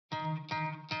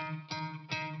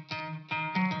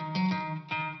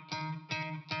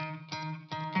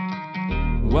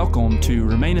Welcome to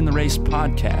Remain in the Race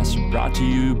podcast, brought to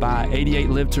you by 88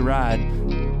 Live to Ride,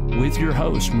 with your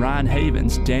hosts, Ryan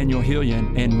Havens, Daniel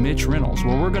Hillian, and Mitch Reynolds,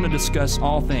 where we're going to discuss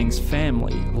all things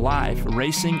family, life,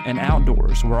 racing, and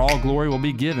outdoors, where all glory will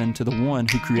be given to the one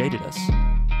who created us.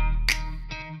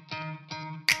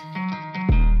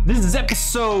 This is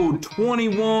episode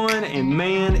 21, and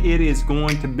man, it is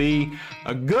going to be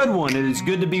a good one. It is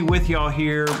good to be with y'all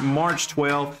here, March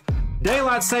 12th.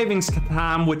 Daylight savings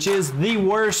time, which is the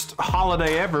worst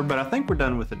holiday ever, but I think we're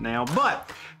done with it now. But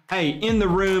hey, in the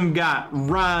room got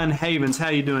Ryan Havens. How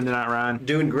you doing tonight, Ryan?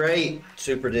 Doing great,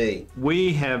 Super D.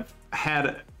 We got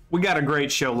a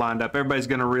great show lined up. Everybody's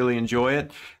going to really enjoy it.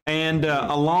 And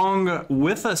along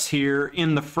with us here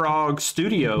in the Frog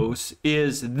Studios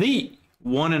is the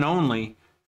one and only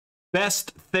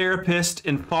best therapist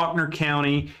in Faulkner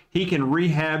County. He can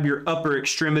rehab your upper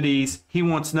extremities. He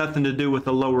wants nothing to do with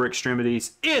the lower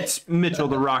extremities. It's Mitchell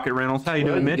the Rocket Reynolds. How you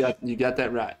doing, Mitch? You got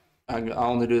that right. I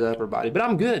only do the upper body, but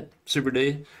I'm good, Super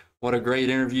D. What a great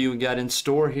interview we got in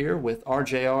store here with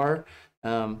RJR.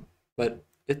 But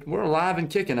we're alive and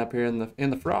kicking up here in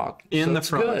the Frog.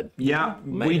 Good. Yeah,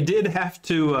 we did have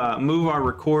to move our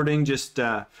recording. Just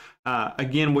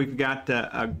again, we've got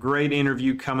a great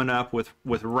interview coming up with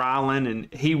Ryland,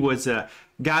 and he was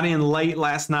got in late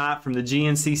last night from the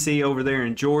GNCC over there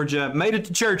in Georgia. Made it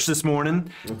to church this morning,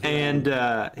 and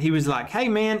he was like, "Hey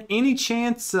man, any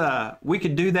chance we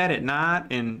could do that at night?"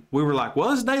 And we were like,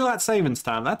 "Well, it's daylight savings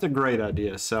time. That's a great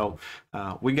idea." So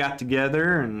we got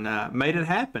together and made it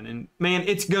happen. And man,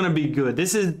 it's gonna be good.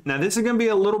 This is gonna be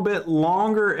a little bit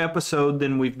longer episode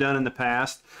than we've done in the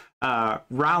past.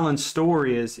 Ryland's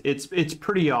story it's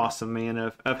pretty awesome, man,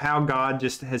 of how God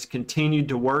just has continued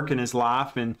to work in his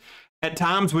life, and at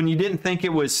times when you didn't think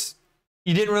it was,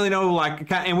 you didn't really know,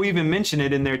 like, and we even mentioned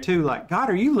it in there too, like, God,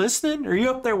 are you listening? Are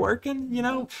you up there working? You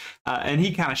know, and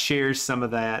he kind of shares some of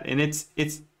that, and it's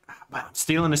wow,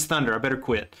 stealing his thunder. I better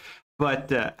quit.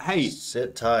 But hey,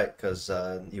 sit tight, because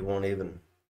you won't even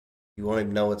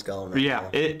know what's going on. Yeah,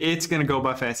 it's going to go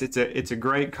by fast. It's a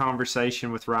great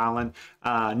conversation with Ryland.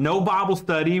 No Bible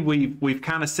study. We've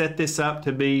kind of set this up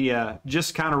to be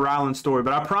just kind of Ryland's story,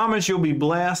 but I promise you'll be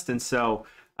blessed. And so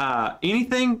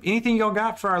anything y'all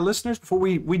got for our listeners before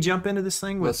we jump into this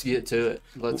thing? Let's get to it.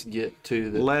 Let's get to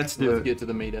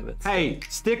the meat of it. Hey,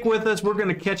 stick with us. We're going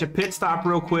to catch a pit stop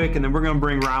real quick, and then we're going to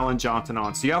bring Ryland Johnson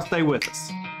on. So y'all stay with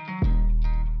us.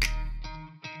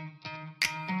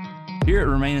 Here at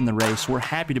Remain in the Race, we're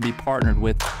happy to be partnered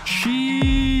with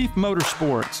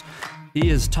ChiefMotorsports. He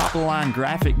is top-of-the-line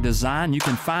graphic design. You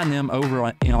can find them over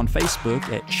on Facebook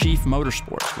at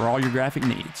ChiefMotorsports for all your graphic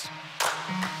needs.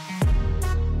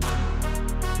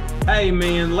 Hey,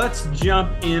 man, let's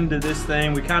jump into this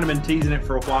thing. We've kind of been teasing it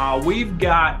for a while. We've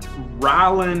got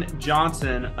Ryland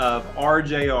Johnson of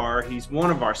RJR. He's one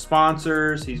of our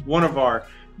sponsors. He's one of our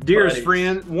dearest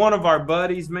friends, one of our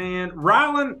buddies, man.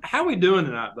 Ryland, how we doing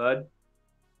tonight, bud?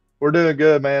 We're doing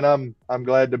good, man. I'm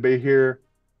glad to be here.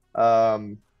 I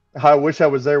wish I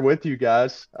was there with you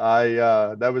guys.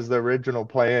 That was the original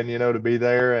plan, to be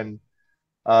there. And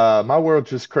my world's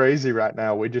just crazy right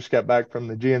now. We just got back from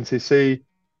the GNCC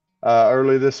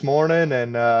early this morning,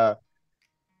 and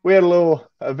we had a little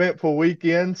eventful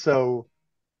weekend. So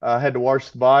I had to wash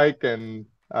the bike, and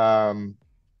I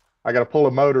got to pull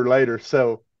a motor later.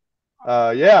 So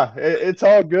it's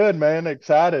all good, man.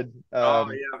 Excited.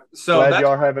 So glad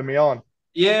y'all are having me on.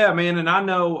 Yeah, man. And I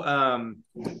know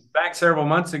back several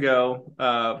months ago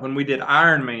when we did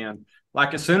Ironman,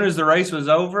 like as soon as the race was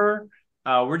over,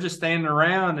 we're just standing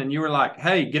around, and you were like,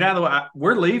 "Hey, get out of the way.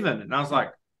 We're leaving." And I was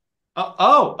like,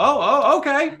 oh,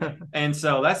 okay. And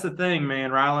so that's the thing,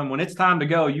 man, Ryland. When it's time to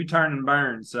go, you turn and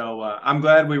burn. So I'm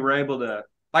glad we were able to.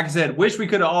 Like I said, wish we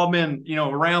could have all been,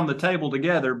 around the table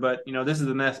together, but, this is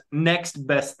the next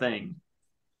best thing.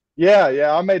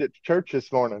 Yeah, I made it to church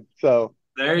this morning. So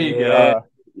there you go.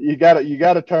 You got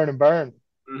to turn and burn.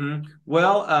 Mm-hmm.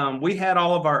 Well, we had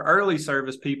all of our early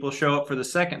service people show up for the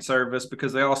second service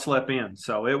because they all slept in.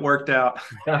 So it worked out.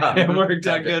 It worked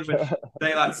out good with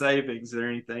daylight savings or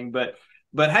anything. But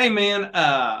hey, man,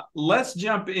 let's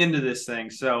jump into this thing.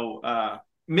 So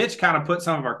Mitch kind of put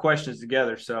some of our questions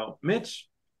together. So Mitch,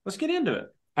 let's get into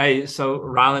it. Hey, so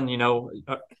Ryland,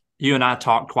 you and I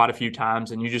talked quite a few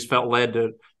times, and you just felt led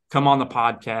to come on the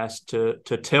podcast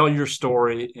to tell your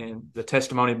story and the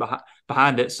testimony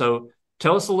behind it. So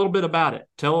tell us a little bit about it.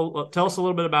 Tell us a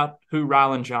little bit about who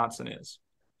Ryland Johnson is.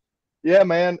 Yeah,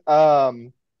 man.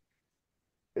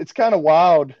 It's kind of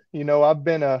wild. I've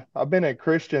been a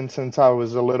Christian since I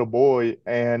was a little boy,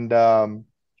 and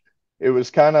it was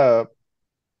kind of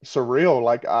surreal.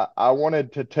 Like I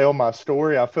wanted to tell my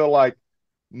story. I feel like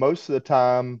most of the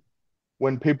time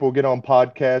when people get on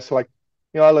podcasts, like,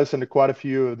 I listen to quite a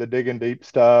few of the Digging Deep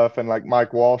stuff and like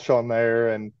Mike Walsh on there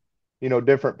and,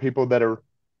 different people that are,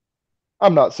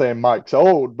 I'm not saying Mike's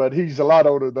old, but he's a lot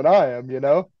older than I am,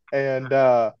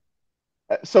 and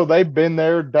so they've been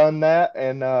there, done that,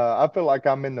 and I feel like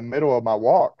I'm in the middle of my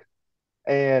walk.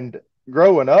 And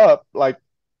growing up, like,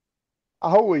 I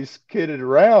always kidded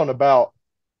around about,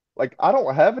 like, I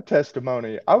don't have a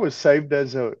testimony. I was saved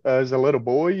as a little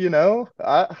boy,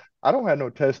 I don't have no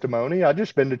testimony. I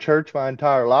just been to church my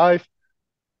entire life,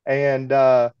 and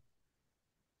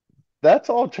that's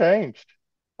all changed.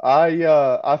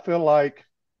 I feel like,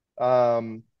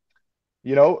 um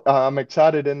I'm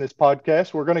excited in this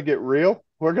podcast. We're gonna get real.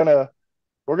 We're gonna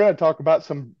talk about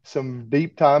some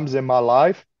deep times in my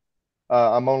life.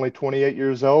 I'm only 28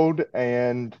 years old,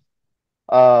 and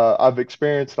I've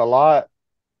experienced a lot,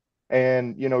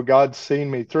 and God's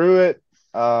seen me through it.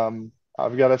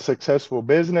 I've got a successful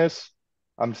business.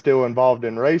 I'm still involved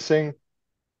in racing.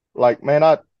 Like, man,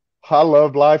 I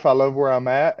love life. I love where I'm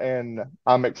at, and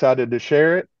I'm excited to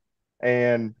share it.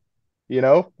 And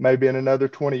maybe in another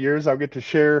 20 years, I'll get to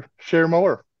share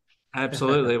more.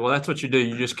 Absolutely. Well, that's what you do.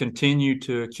 You just continue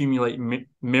to accumulate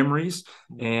memories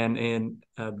and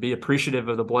be appreciative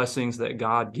of the blessings that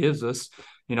God gives us.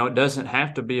 It doesn't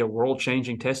have to be a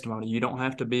world-changing testimony. You don't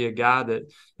have to be a guy that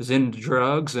is into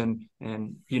drugs and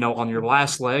on your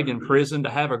last leg in prison to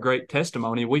have a great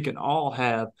testimony. We can all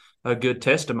have a good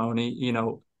testimony,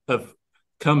 of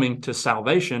coming to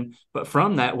salvation. But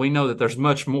from that, we know that there's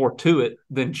much more to it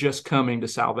than just coming to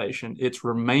salvation. It's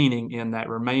remaining in that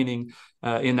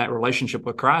relationship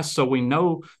with Christ. So we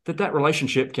know that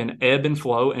relationship can ebb and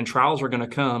flow, and trials are going to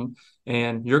come.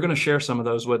 And you're going to share some of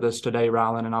those with us today,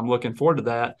 Ryland, and I'm looking forward to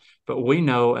that. But we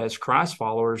know as Christ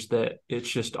followers that it's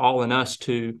just all in us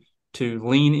to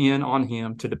lean in on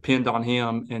him, to depend on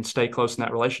him, and stay close in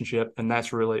that relationship. And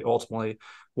that's really ultimately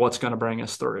what's going to bring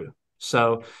us through.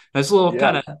 So that's a little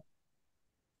kind of,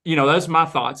 those are my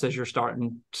thoughts as you're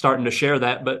starting to share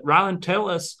that. But Ryland, tell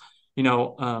us,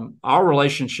 our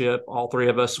relationship, all three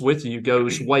of us with you,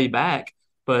 goes way back.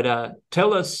 But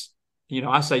tell us,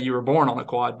 I say you were born on a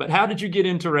quad, but how did you get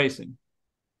into racing?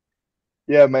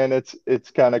 Yeah, man,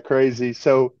 it's kind of crazy.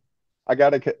 So I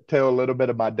got to tell a little bit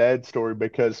of my dad's story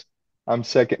because I'm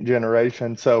second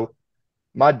generation. So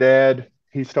my dad,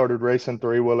 he started racing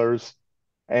three-wheelers,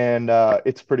 and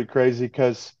it's pretty crazy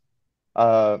because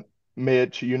uh,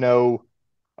 Mitch, we've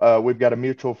got a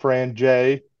mutual friend,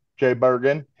 Jay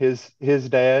Bergen. His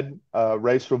dad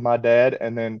raced with my dad,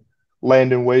 and then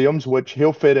Landon Williams, which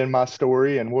he'll fit in my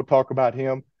story, and we'll talk about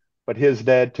him. But his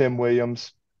dad, Tim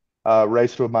Williams,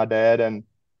 raced with my dad, and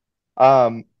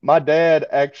my dad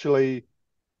actually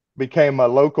became a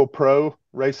local pro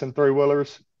racing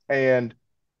three-wheelers, and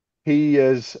he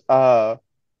is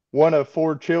one of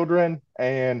four children,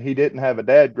 and he didn't have a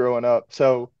dad growing up,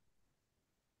 so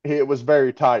it was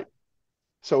very tight.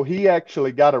 So he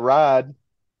actually got a ride.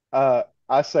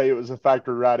 I say it was a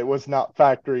factory ride. It was not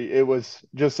factory. It was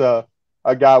just a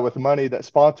guy with money that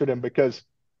sponsored him because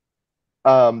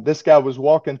this guy was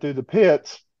walking through the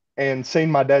pits and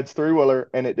seen my dad's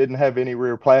three-wheeler, and it didn't have any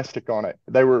rear plastic on it.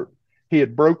 He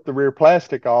had broke the rear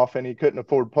plastic off, and he couldn't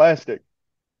afford plastic.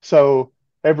 So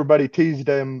everybody teased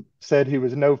him, said he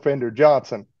was No Fender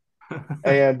Johnson.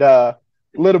 And a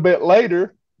little bit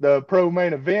later, the pro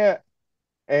main event,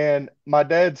 and my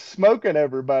dad's smoking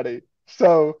everybody.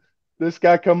 So this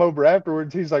guy come over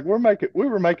afterwards. He's like, we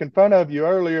were making fun of you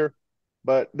earlier,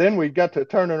 but then we got to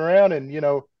turning around, and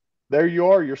there you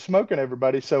are, you're smoking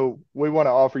everybody. So we want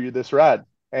to offer you this ride.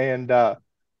 And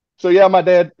so yeah, my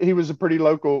dad, he was a pretty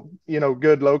local,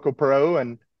 good local pro,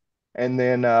 and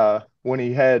then when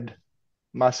he had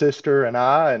my sister and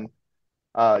I, and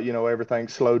everything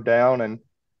slowed down,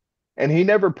 and he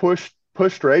never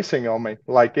pushed racing on me.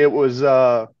 Like, it was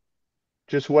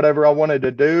just whatever I wanted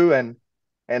to do. And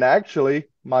actually,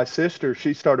 my sister,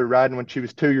 she started riding when she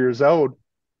was 2 years old,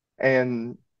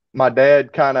 and my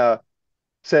dad kind of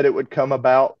said it would come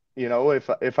about,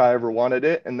 if I ever wanted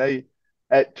it. And they,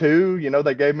 at two,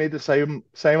 they gave me the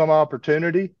same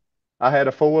opportunity. I had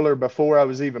a four-wheeler before I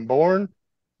was even born.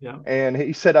 Yeah. And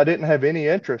he said I didn't have any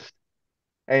interest.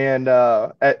 And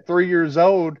at 3 years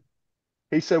old,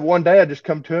 he said one day I just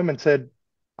come to him and said,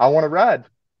 I want to ride.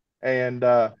 And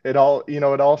it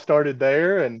all started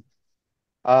there. And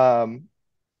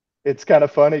it's kind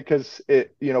of funny because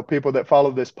people that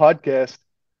follow this podcast,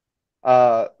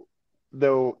 uh,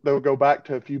 they'll go back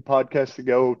to a few podcasts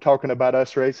ago talking about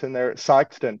us racing there at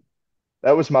Sykeston.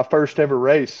 That was my first ever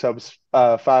race. I was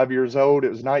 5 years old. It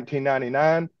was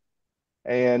 1999,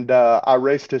 and I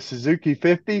raced a Suzuki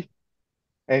 50,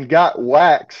 and got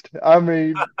waxed. I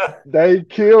mean, they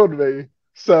killed me.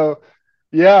 So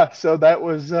yeah, so that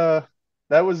was that.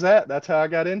 That's how I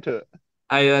got into it.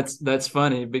 Hey, that's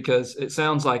funny because it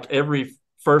sounds like every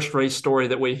first race story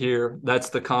that we hear, that's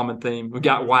the common theme. We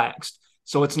got waxed.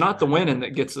 So it's not the winning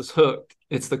that gets us hooked.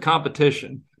 It's the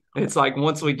competition. It's like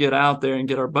once we get out there and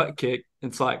get our butt kicked,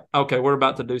 it's like, okay, we're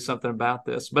about to do something about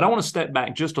this. But I want to step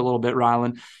back just a little bit,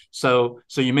 Ryland. So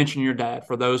you mentioned your dad.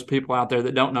 For those people out there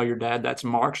that don't know your dad, that's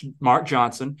Mark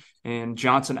Johnson, and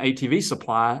Johnson ATV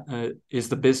Supply is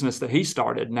the business that he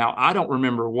started. Now, I don't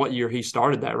remember what year he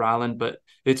started that, Ryland, but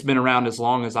it's been around as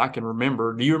long as I can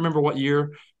remember. Do you remember what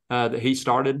year that he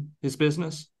started his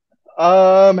business?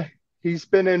 Um, he's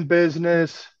been in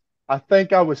business. I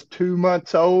think I was 2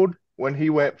 months old when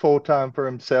he went full time for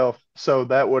himself. So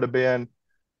that would have been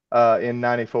in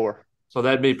 '94. So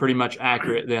that'd be pretty much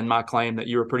accurate then, my claim that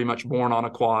you were pretty much born on a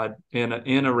quad in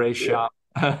a race Yeah.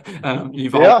 shop.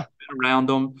 You've always Yeah. been around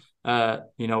them.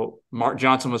 Mark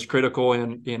Johnson was critical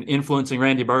in influencing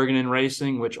Randy Bergen in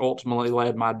racing, which ultimately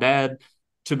led my dad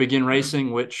to begin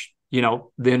racing, which,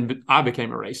 then I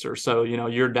became a racer. So,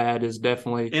 your dad is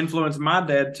definitely influenced my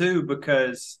dad too,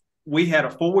 because we had a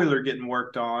four-wheeler getting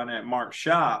worked on at Mark's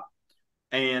shop,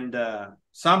 and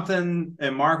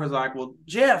Mark was like, well,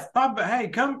 Jeff, Papa, hey,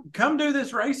 come do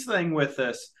this race thing with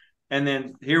us. And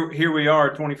then here we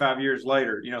are 25 years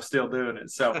later, still doing it.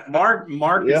 So Mark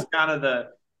Yeah. is kind of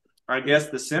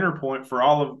the center point for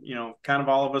all of, kind of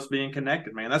all of us being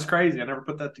connected, man. That's crazy. I never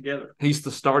put that together. he's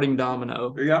the starting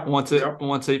domino. Yeah. Once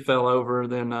he fell over,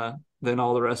 then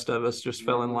all the rest of us just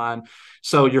fell in line.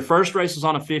 So your first race was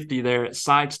on a 50 there at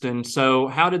Sykeston. So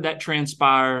how did that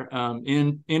transpire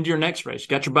into your next race? You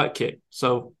got your butt kicked.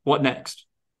 So what next?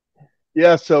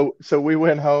 Yeah, so we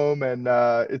went home, and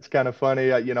it's kind of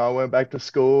funny. I went back to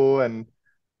school and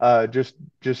just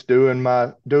doing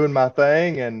my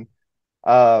thing, and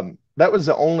that was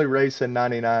the only race in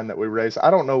 '99 that we raced.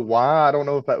 I don't know why. I don't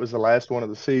know if that was the last one of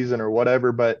the season or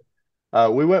whatever, but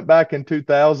we went back in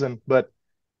 2000. But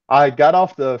I got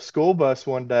off the school bus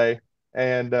one day,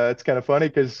 and it's kind of funny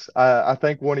because I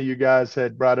think one of you guys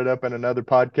had brought it up in another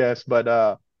podcast, but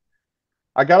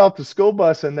I got off the school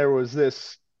bus and there was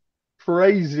this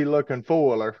crazy looking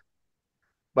four-wheeler,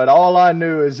 but all I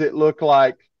knew is it looked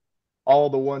like all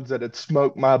the ones that had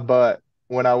smoked my butt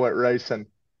when I went racing.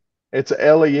 It's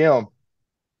a LEM.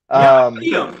 Yeah,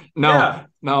 Liam.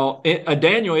 No, a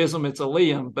Daniel-ism, it's a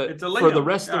Liam, but It's a Liam. for the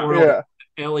rest of the world,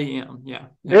 Yeah, LEM. Yeah.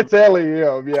 it's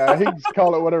LEM. Yeah, he can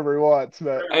call it whatever he wants,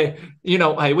 but Hey,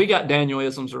 we got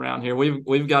Daniel-isms around here.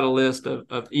 We've got a list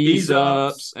of ease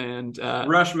ups and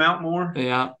Rush Mountmore.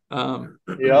 yeah.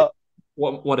 yeah.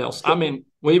 What else? I mean,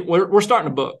 we're starting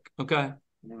a book. Okay.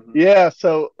 Yeah,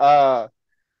 so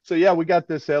yeah, we got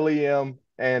this LEM,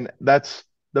 and that's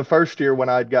the first year when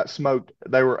I got smoked.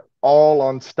 They were all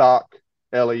on stock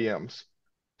LEMs.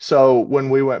 So when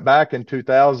we went back in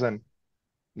 2000,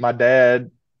 my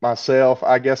dad, myself,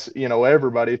 I guess,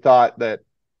 everybody thought that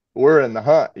we're in the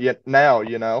hunt yet now,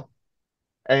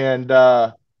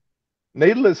 and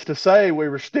needless to say, we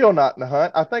were still not in the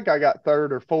hunt. I think I got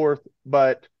third or fourth,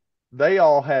 but they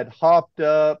all had hopped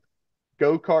up,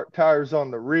 go-kart tires on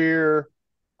the rear.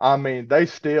 I mean, they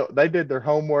did their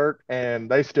homework and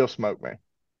they still smoked me.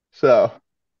 So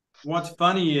What's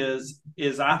funny is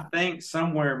I think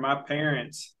somewhere my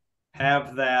parents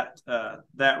have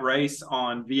that race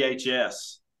on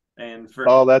VHS, and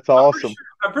oh, that's awesome.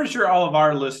 I'm pretty sure all of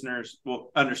our listeners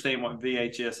will understand what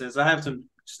VHS is. I have some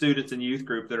students in youth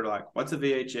group that are like, "What's a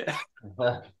VHS?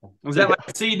 Was that like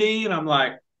a CD?" And I'm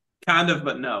like, "Kind of,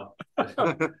 but no."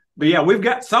 But yeah, we've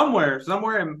got somewhere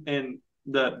in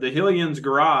the Hillian's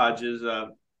garage is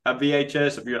a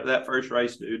VHS of that first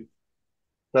race, dude.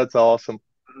 That's awesome.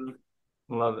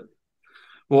 Love it.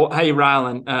 Well, hey,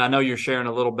 Ryland, I know you're sharing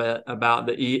a little bit about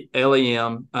the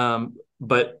LEM,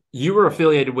 but you were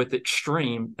affiliated with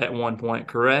Extreme at one point,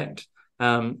 correct?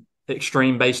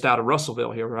 Extreme based out of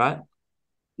Russellville here, right?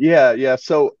 Yeah.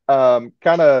 So kind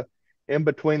of in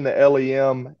between the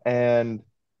LEM and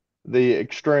the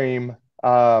Extreme,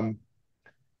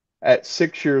 at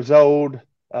 6 years old,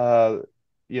 I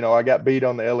got beat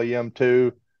on the LEM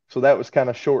too. So that was kind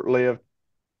of short-lived.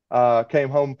 Came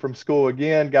home from school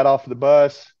again, got off the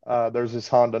bus. There's this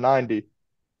Honda 90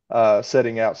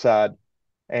 sitting outside.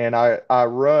 And I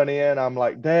run in. I'm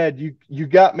like, Dad, you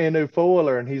got me a new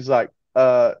four-wheeler. And he's like,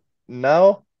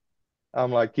 no.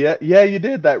 I'm like, yeah, you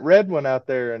did, that red one out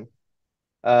there.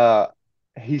 And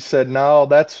he said, no,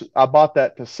 I bought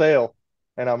that to sell.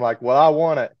 And I'm like, well, I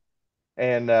want it.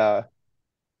 And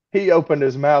he opened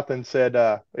his mouth and said,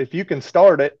 if you can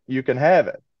start it, you can have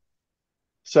it.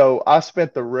 So I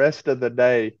spent the rest of the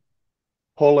day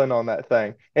pulling on that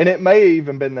thing, and it may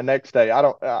even been the next day. I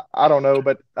don't know,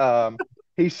 but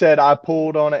he said I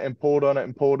pulled on it and pulled on it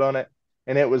and pulled on it,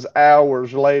 and it was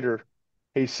hours later.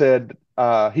 He said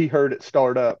he heard it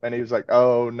start up, and he was like,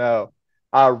 "Oh no!"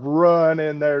 I run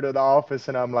in there to the office,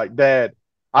 and I'm like, "Dad,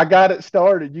 I got it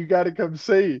started. You got to come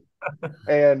see."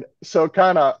 And so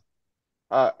kind of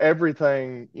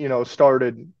everything,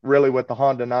 started really with the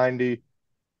Honda 90.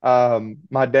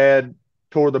 My dad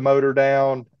tore the motor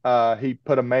down. He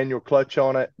put a manual clutch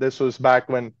on it. This was back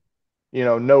when,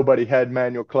 nobody had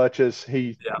manual clutches.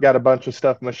 He Yeah. got a bunch of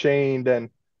stuff machined, and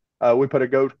we put a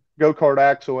go-kart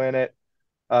axle in it.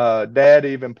 Dad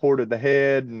even ported the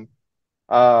head, and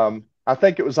I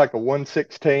think it was like a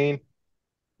 116.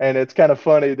 And it's kind of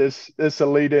funny. This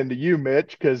will lead into you,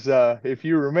 Mitch, because if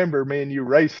you remember, me and you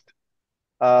raced.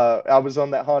 I was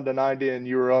on that Honda 90, and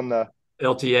you were on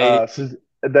LT80.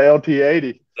 the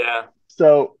LT80. Yeah.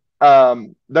 So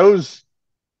those,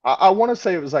 I want to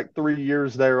say it was like 3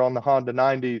 years there on the Honda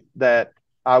 90 that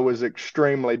I was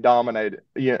extremely dominated.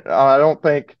 Yeah,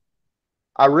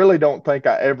 I really don't think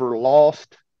I ever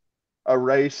lost a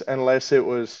race unless it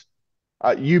was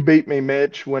you beat me,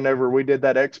 Mitch, whenever we did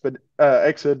that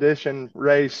expedition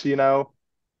race.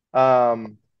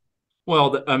 Um,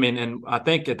 Well, I mean, and I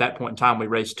think at that point in time we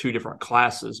raced two different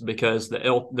classes because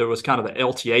there was kind of the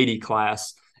LT80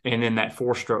 class and then that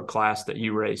four-stroke class that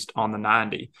you raced on the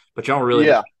 90. But y'all really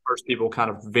yeah, the first people kind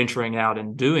of venturing out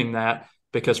and doing that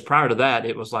because prior to that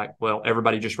it was like, well,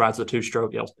 everybody just rides the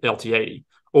two-stroke LT80,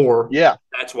 or yeah,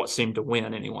 that's what seemed to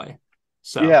win anyway.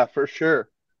 So yeah, for sure.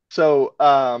 So,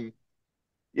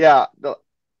 yeah,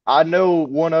 I know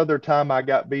one other time I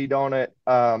got beat on it.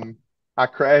 I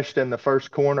crashed in the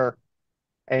first corner,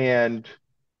 and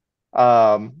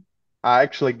um, I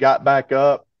actually got back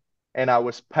up, and I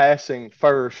was passing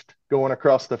first going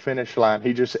across the finish line.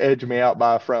 He just edged me out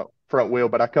by a front wheel,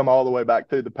 but I come all the way back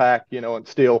through the pack, and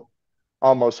still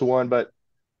almost won. But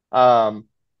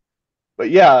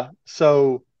yeah,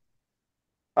 so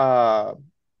uh,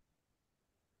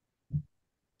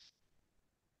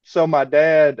 my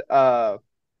dad. Oh,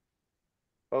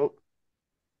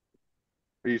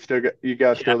 are you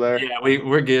guys yeah, still there? yeah,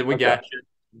 we're good. We Okay. got you.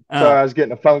 Sorry, I was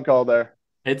getting a phone call there.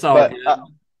 It's all But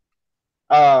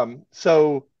good.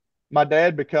 so my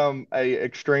dad become a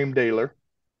Extreme dealer,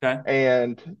 Okay.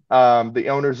 and the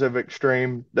owners of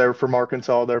Extreme, they're from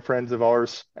Arkansas, they're friends of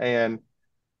ours, and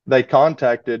they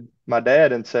contacted my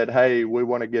dad and said, "Hey, we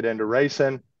want to get into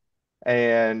racing,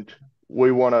 and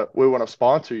we want to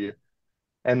sponsor you."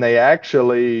 And they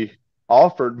actually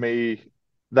offered me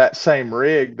that same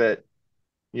rig that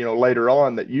later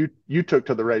on that you took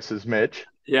to the races, Mitch.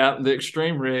 Yeah, the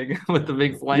extreme rig with the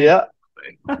big flame. Yeah,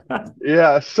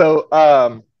 yeah. So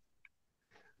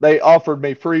they offered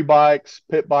me free bikes,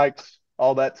 pit bikes,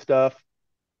 all that stuff.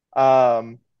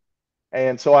 Um,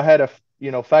 and so I had a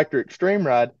factory extreme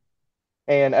ride.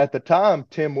 And at the time,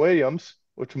 Tim Williams,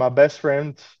 which my best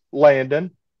friend's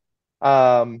Landon,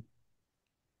 um,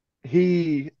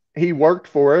 he worked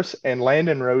for us, and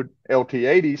Landon rode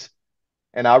LT80s,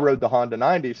 and I rode the Honda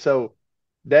 90. So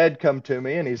Dad come to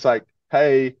me and he's like,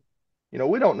 "Hey,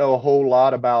 we don't know a whole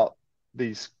lot about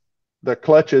these the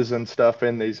clutches and stuff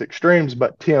in these extremes,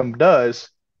 but Tim does.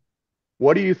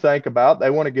 What do you think about? They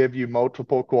want to give you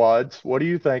multiple quads. What do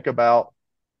you think about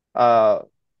uh,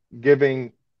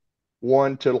 giving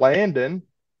one to Landon,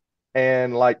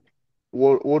 and like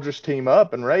we'll just team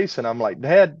up and race?" And I'm like,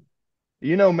 "Dad,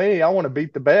 you know me, I want to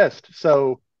beat the best.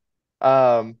 So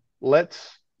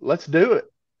let's do it."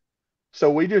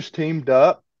 So we just teamed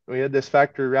up. We had this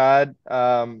factory ride,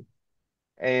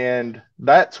 and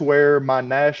that's where my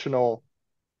national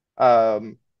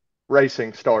um,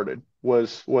 racing started.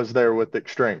 Was there with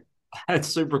Extreme. That's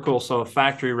super cool. So a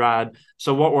factory ride.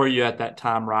 So what were you at that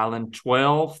time, Ryland?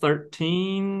 12,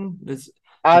 13?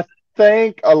 I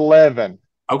think 11.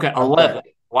 Okay, I think. 11.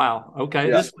 Wow. Okay.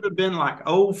 Yeah. This would have been like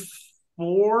oh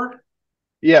 04,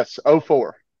 Yes.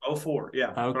 04. oh 04. Yeah,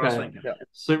 that's what I was Okay. thinking. Yeah.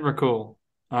 Super cool.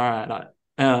 All right.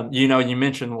 You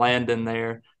mentioned Landon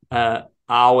there. I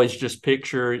always just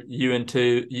picture you and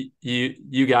two,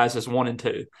 you guys as one and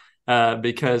two,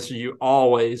 because you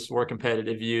always were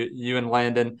competitive. You and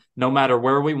Landon, no matter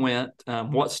where we went,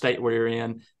 what state we were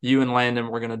in, you and Landon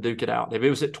were going to duke it out. If it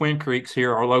was at Twin Creeks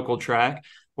here, our local track,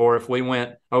 or if we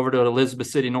went over to Elizabeth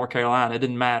City, North Carolina, it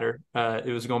didn't matter.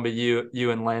 It was going to be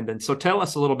you and Landon. So tell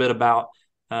us a little bit about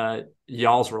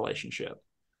y'all's relationship.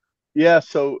 Yeah.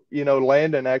 So,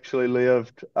 Landon actually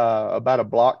lived about a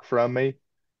block from me.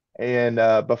 And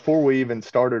before we even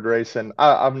started racing,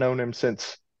 I've known him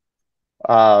since,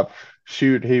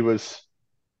 shoot, he was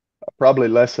probably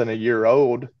less than a year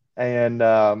old,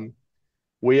 and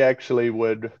we actually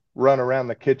would run around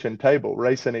the kitchen table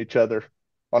racing each other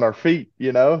on our feet,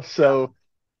 you know. Yeah. So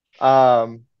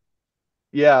um,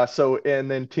 yeah. So and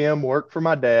then Tim worked for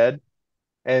my dad,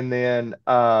 and then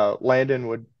Landon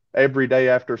would every day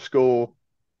after school.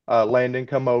 Landon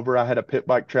come over. I had a pit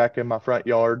bike track in my front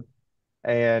yard,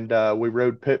 and we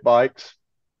rode pit bikes.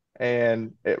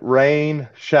 And it rain,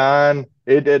 shine,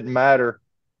 it didn't matter.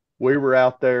 We were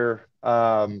out there. We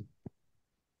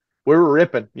were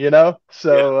ripping, you know. Yeah.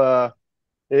 So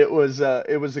it was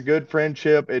a good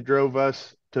friendship. It drove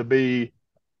us to be,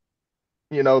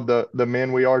 you know, the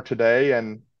men we are today.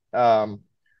 And um,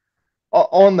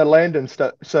 on the Landon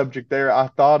subject there, I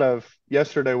thought of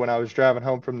yesterday when I was driving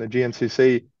home from the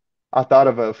GNCC. I thought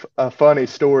of a funny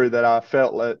story that I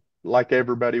felt like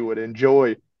everybody would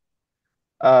enjoy.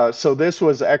 So this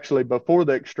was actually before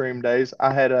the extreme days.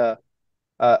 I had a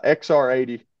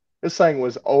XR80. This thing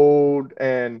was old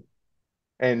and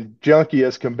junky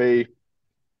as can be.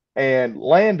 And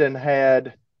Landon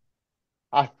had,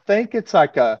 I think it's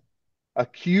like a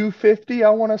Q50,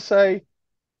 I want to say.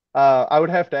 I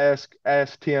would have to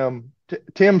ask Tim.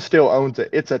 Tim still owns it.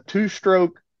 It's a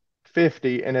two-stroke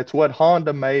 50, and it's what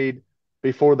Honda made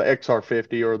before the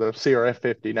XR50 or the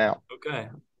CRF50 now. Okay.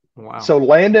 Wow. So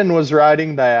Landon was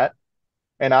riding that,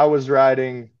 and I was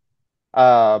riding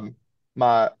my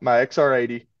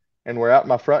XR80, and we're out in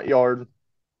my front yard,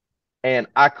 and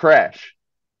I crash.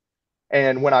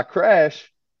 And when I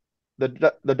crash,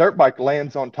 the dirt bike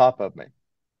lands on top of me.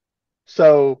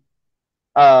 So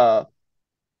uh,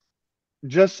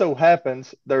 just so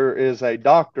happens there is a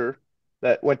doctor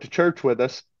that went to church with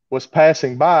us was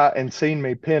passing by and seen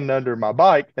me pinned under my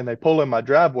bike, and they pull in my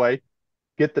driveway,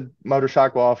 get the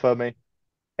motorcycle off of me,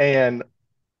 and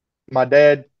my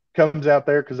dad comes out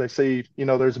there because they see, you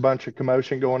know, there's a bunch of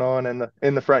commotion going on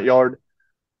in the front yard,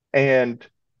 and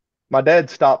my dad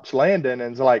stops Landon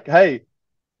and's like, "Hey,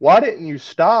 why didn't you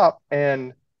stop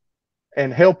and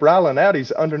help Ryland out?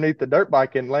 He's underneath the dirt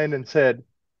bike." And Landon said,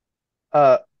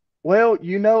 uh, "Well,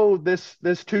 you know, this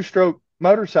two-stroke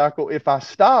motorcycle, if I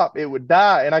stop, it would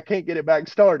die, and I can't get it back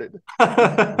started."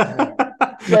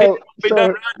 So Be done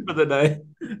so right for the day.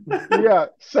 yeah,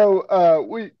 so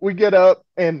we get up,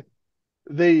 and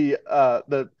the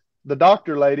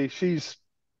doctor lady, she's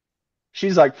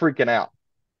like freaking out.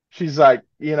 She's like,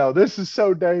 you know, this is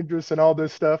so dangerous and all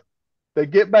this stuff. They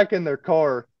get back in their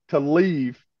car to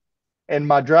leave, and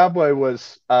my driveway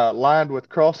was lined with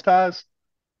cross ties.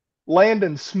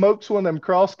 Landon smokes one of them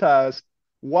cross ties,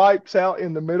 wipes out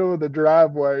in the middle of the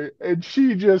driveway, and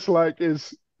she just like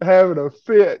is having a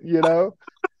fit, you know.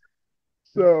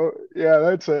 So yeah,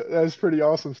 that's a pretty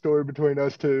awesome story between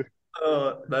us two.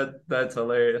 Oh, that's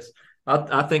hilarious.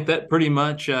 I think that pretty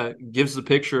much gives the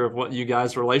picture of what you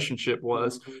guys' relationship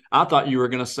was. I thought you were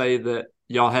going to say that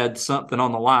y'all had something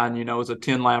on the line. You know, it was a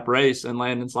 10-lap race, and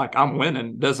Landon's like, "I'm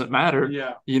winning. Doesn't matter.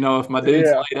 Yeah. You know, if my dude's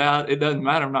Yeah, laid out, it doesn't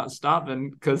matter. I'm not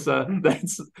stopping because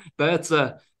that's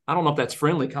I don't know if that's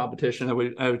friendly competition that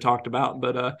we talked about,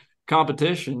 but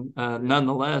competition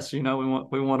nonetheless. You know,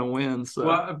 we want to win. So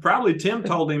Well, probably Tim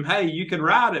told him, "Hey, you can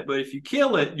ride it, but if you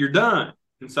kill it, you're done."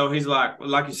 And so he's like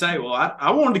you say, well,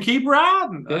 I wanted to keep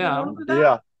riding. I didn't yeah, want it to die.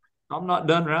 yeah. I'm not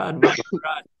done riding. I'm not done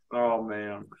riding. Oh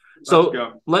man.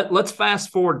 So let's fast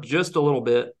forward just a little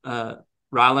bit,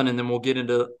 Rylan, and then we'll get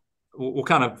into we'll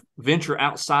kind of venture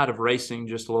outside of racing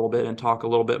just a little bit and talk a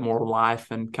little bit more life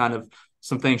and kind of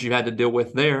some things you had to deal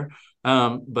with there.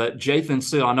 But Jathan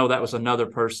Seal, I know that was another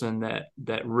person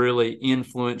that really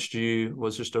influenced you,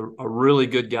 was just a really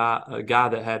good guy, a guy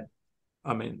that had,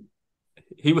 I mean,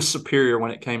 he was superior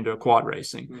when it came to quad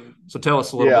racing. Mm-hmm. So tell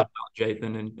us a little bit about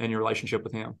Jathan and your relationship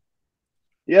with him.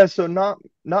 Yeah, so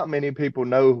not many people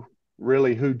know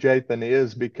really who Jathan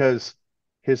is because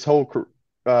his whole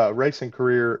racing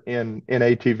career in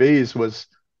ATVs was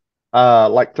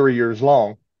like 3 years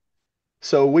long.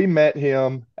 So we met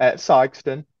him at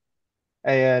Sykeston,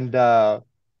 and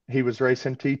he was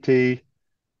racing TT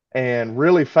and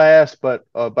really fast, but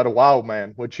a wild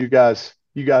man, which you guys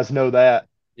know that.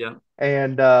 Yeah.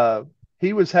 And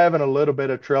he was having a little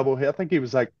bit of trouble. I think he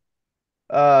was like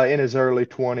in his early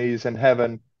 20s and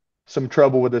having some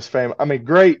trouble with his family. I mean,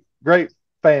 great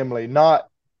family, not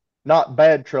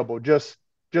bad trouble, just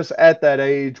at that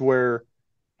age where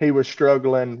he was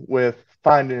struggling with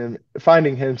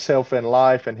finding himself in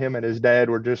life, and him and his dad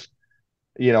were just,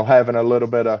 you know, having a little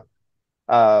bit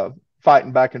of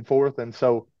fighting back and forth. And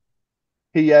so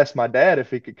he asked my dad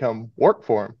if he could come work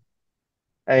for him.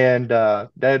 And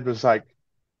dad was like,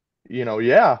 you know,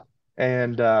 yeah.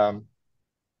 And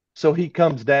so he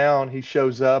comes down, he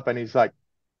shows up, and he's like,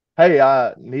 hey,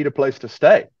 I need a place to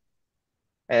stay.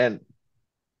 And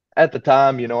at the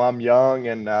time, I'm young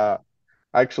and I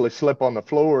actually slept on the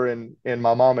floor in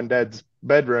my mom and dad's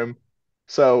bedroom.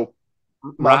 So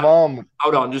my Right. mom,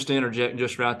 Hold on, just to interject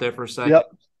just right there for a second.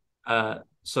 yep,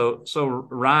 So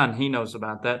Ryan, he knows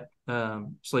about that,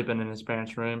 sleeping in his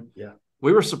parents' room. Yeah.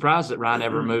 We were surprised that Ryan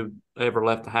ever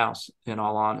left the house, in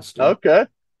all honesty. okay,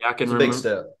 Yeah, I can It's a remember. big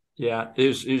step. Yeah, it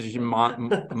was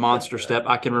a monster step.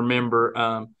 I can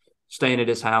remember staying at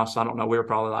his house. I don't know. We were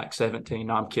probably like 17.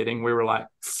 No, I'm kidding. We were like,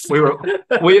 we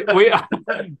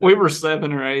were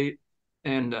 7 or 8.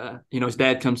 And, his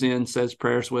dad comes in, says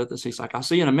prayers with us. He's like, I'll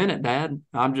see you in a minute, Dad.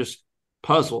 I'm just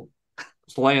puzzled.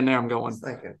 Just laying there. I'm going,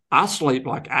 I sleep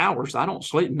like hours. I don't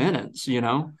sleep minutes.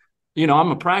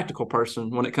 I'm a practical person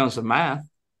when it comes to math.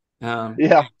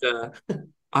 yeah.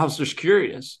 I was just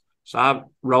curious. So I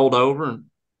rolled over and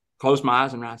closed my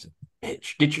eyes, and Ryan said,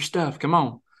 Mitch, get your stuff. Come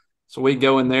on. So we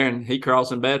go in there, and he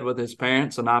crawls in bed with his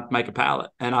parents, and I make a pallet.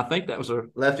 And I think that was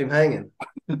Left him hanging.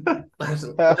 Left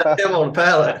him on the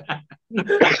pallet.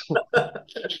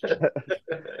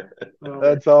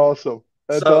 That's awesome.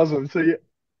 That's So- awesome. So yeah,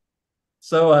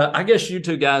 So I guess you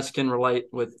two guys can relate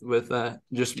with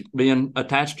just being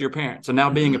attached to your parents. And now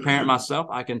being a parent myself,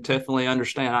 I can definitely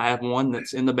understand. I have one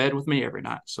that's in the bed with me every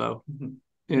night. So,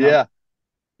 yeah,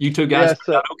 you two guys yeah.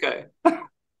 turned out okay.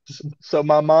 So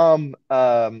my mom,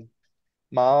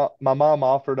 my mom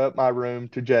offered up my room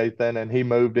to Jathan, and he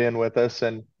moved in with us,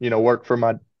 and worked for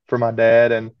my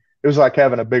dad, and it was like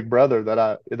having a big brother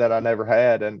that I never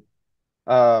had, and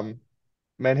um,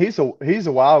 man, he's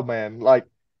a wild man, like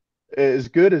as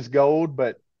good as gold,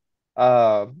 but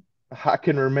uh, I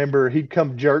can remember he'd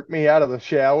come jerk me out of the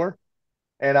shower,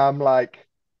 and I'm like,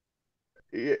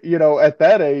 at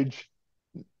that age.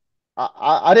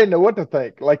 I didn't know what to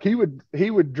think. Like he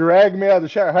would drag me out of the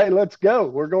shower. Hey, let's go.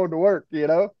 We're going to work.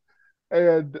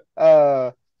 And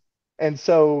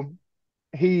so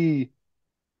he,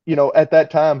 at that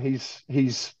time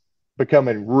he's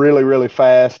becoming really, really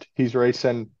fast. He's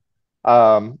racing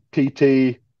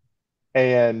TT,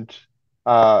 and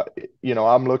uh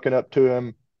I'm looking up to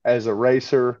him as a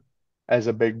racer, as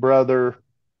a big brother,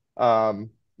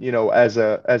 as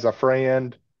a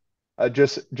friend,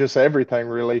 just everything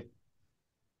really.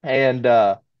 And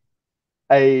a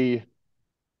a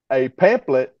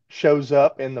pamphlet shows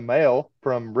up in the mail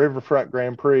from Riverfront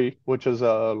Grand Prix, which is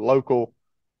a local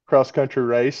cross country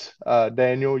race.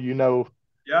 Daniel, you know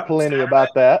Yep. plenty about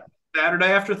that. Saturday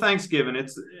after Thanksgiving.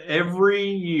 It's every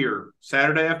year,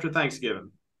 Saturday after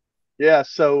Thanksgiving. Yeah,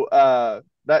 so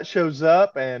that shows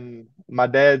up, and my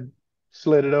dad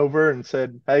slid it over and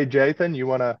said, "Hey, Jathan, you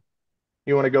wanna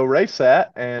go race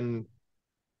that?" And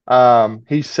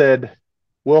he said,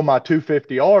 "Well, my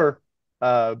 250R,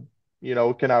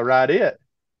 can I ride it?"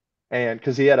 And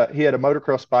because he had a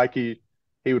motocross bike, he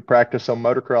would practice on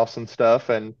motocross and stuff.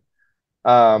 And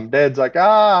Dad's like,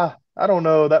 I don't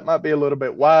know, that might be a little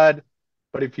bit wide,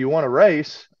 but if you want to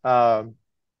race, I've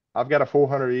got a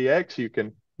 400EX you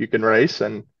can race.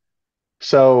 And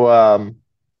so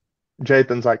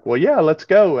Jathan's like, well, yeah, let's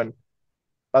go. And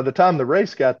by the time the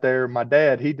race got there, my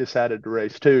dad, he decided to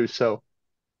race too. So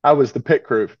I was the pit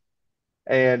crew,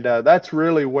 and that's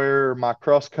really where my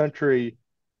cross country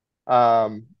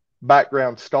um,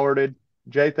 background started.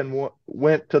 Jathan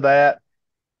went to that.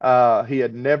 He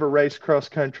had never raced cross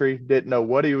country, didn't know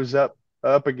what he was up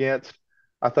against.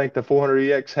 I think the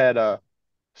 400EX had a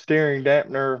steering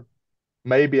dampener,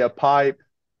 maybe a pipe,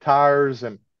 tires,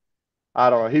 and I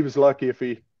don't know. He was lucky if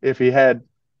he had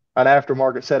an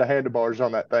aftermarket set of handlebars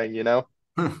on that thing.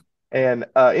 And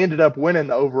ended up winning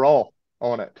the overall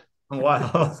on it.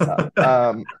 Wow.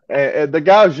 And the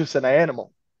guy was just an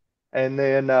animal. And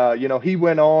then he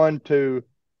went on to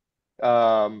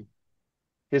um,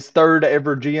 his third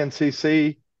ever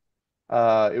GNCC.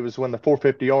 It was when the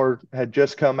 450R had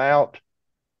just come out.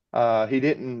 I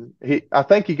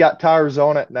think he got tires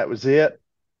on it, and that was it.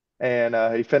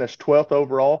 And he finished 12th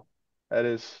overall. That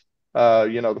is,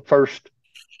 the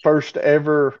first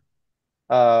ever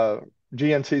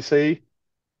GNCC.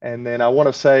 And then I want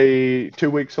to say 2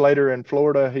 weeks later in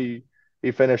Florida, he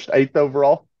finished 8th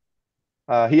overall.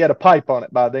 He had a pipe on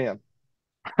it by then.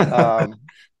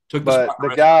 Took But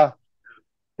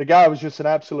the guy was just an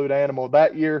absolute animal.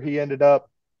 That year, he ended up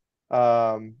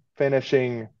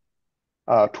finishing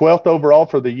 12th overall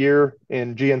for the year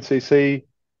in GNCC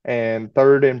and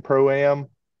third in Pro-Am.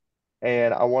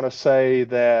 And I want to say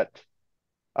that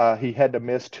he had to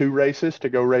miss 2 races to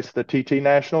go race the TT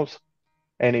Nationals.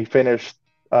 And he finished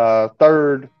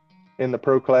third in the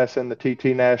Pro class in the TT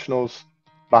Nationals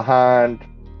behind.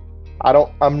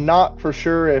 I'm not for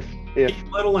sure if if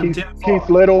Keith Little and Tim Keith Farr.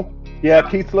 Little,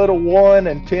 Keith Little won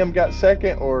and Tim got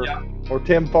second, or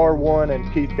Tim Farr won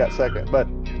and Keith got second. But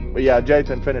yeah,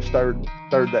 Jathan finished third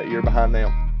that year behind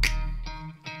them.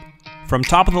 From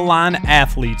top-of-the-line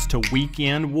athletes to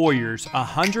weekend warriors,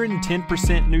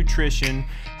 110% Nutrition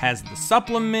has the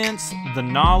supplements, the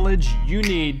knowledge you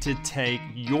need to take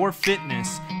your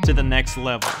fitness to the next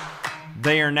level.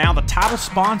 They are now the title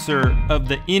sponsor of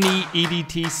the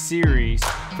NEEDT series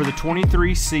for the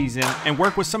 23 season and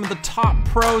work with some of the top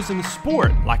pros in the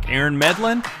sport like Aaron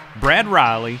Medlin, Brad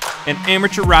Riley, and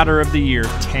Amateur Rider of the Year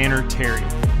Tanner Terry.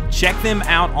 Check them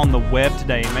out on the web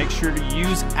today and make sure to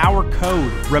use our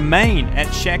code REMAIN at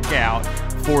checkout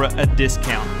for a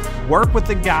discount. Work with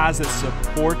the guys that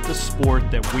support the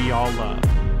sport that we all love.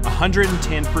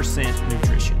 110%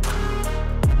 Nutrition.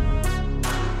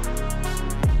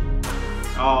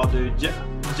 Oh, dude,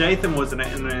 Jathan was an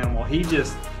animal. He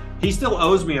still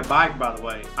owes me a bike, by the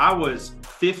way. I was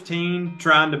 15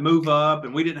 trying to move up,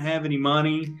 and we didn't have any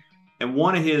money. And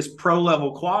one of his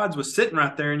pro-level quads was sitting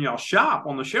right there in y'all's shop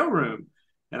on the showroom.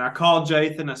 And I called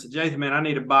Jathan. I said, Jathan, man, I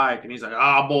need a bike. And he's like,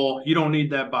 boy, you don't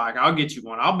need that bike. I'll get you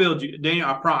one. I'll build you. Daniel,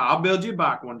 I promise, I'll build you a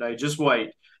bike one day. Just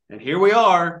wait. And here we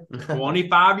are,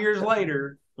 25 years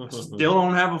later, still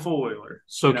don't have a four-wheeler.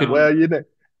 So well,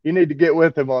 you need to get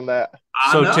with him on that.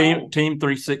 So Team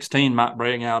 316 might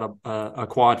bring out a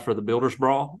quad for the Builders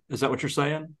Brawl. Is that what you're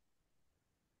saying?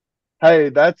 Hey,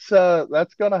 that's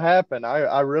gonna happen.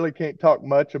 I really can't talk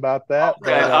much about that.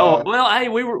 Okay. But, well, hey,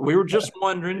 we were just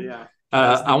wondering. Yeah.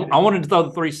 I wanted to throw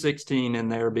the 316 in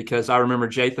there because I remember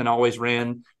Jathan always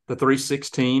ran the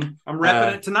 316. I'm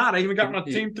repping it tonight. I even got my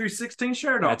Team 316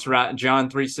 shirt on. That's right,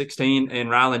 John 316 and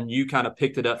Ryland. You kind of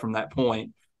picked it up from that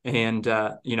point, and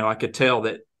I could tell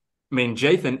that. I mean,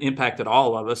 Jathan impacted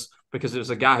all of us because it was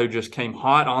a guy who just came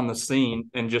hot on the scene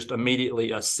and just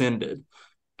immediately ascended.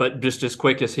 But just as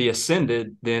quick as he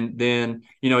ascended, then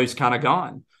he's kind of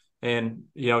gone. And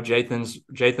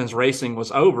Jathan's racing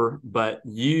was over, but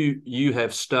you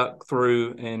have stuck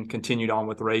through and continued on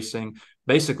with racing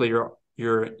basically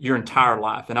your entire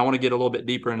life. And I want to get a little bit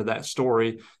deeper into that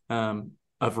story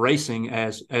of racing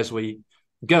as we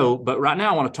go. But right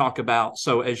now I want to talk about,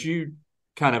 so as you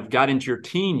kind of got into your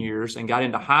teen years and got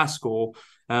into high school,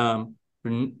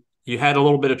 you had a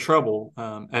little bit of trouble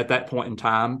at that point in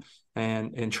time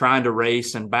and trying to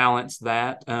race and balance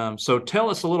that. So tell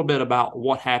us a little bit about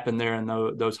what happened there in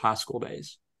those high school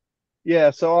days.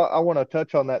 Yeah, so I want to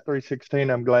touch on that 316.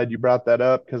 I'm glad you brought that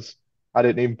up because I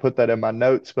didn't even put that in my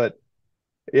notes. But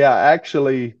yeah,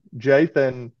 actually,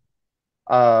 Jathan,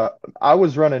 I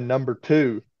was running number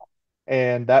 2,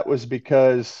 and that was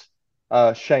because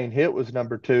Shane Hitt was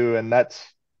number 2, and that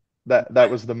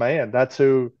was the man. That's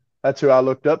who I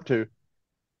looked up to.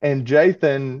 And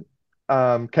Jathan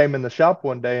came in the shop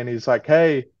one day and he's like,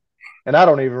 hey, and I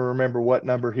don't even remember what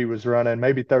number he was running,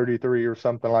 maybe 33 or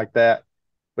something like that.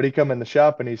 But he come in the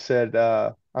shop and he said,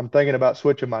 I'm thinking about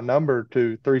switching my number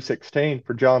to 316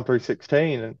 for John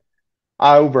 316. And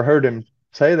I overheard him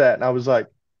say that, and I was like,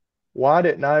 why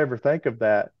didn't I ever think of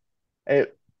that?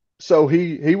 So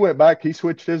he went back, he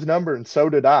switched his number, and so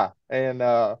did I. And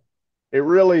it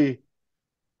really,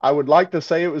 I would like to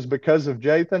say it was because of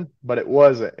Jathan, but it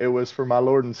wasn't. It was for my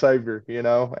Lord and Savior, and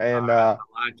I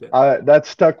like it. That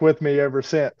stuck with me ever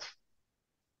since.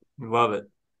 Love it.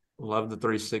 Love the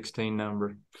 316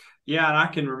 number. Yeah, and I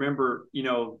can remember,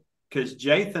 because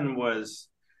Jathan was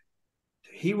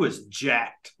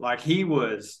jacked. Like he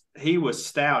was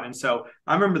stout. And so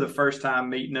I remember the first time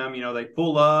meeting them, they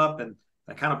pull up and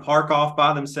they kind of park off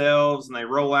by themselves and they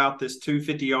roll out this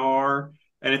 250R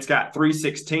and it's got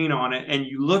 316 on it. And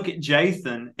you look at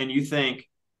Jathan and you think,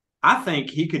 I think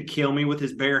he could kill me with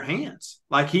his bare hands.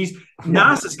 Like he's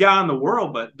nicest guy in the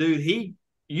world, but dude,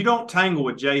 you don't tangle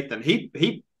with Jathan.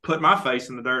 He put my face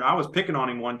in the dirt. I was picking on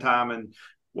him one time and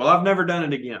I've never done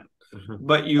it again.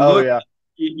 But you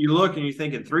look and you're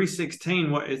thinking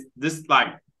 316, what is this,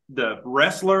 like the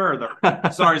wrestler or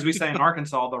the sorry, as we say in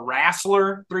Arkansas, the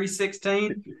wrestler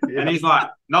 316? Yeah. And he's like,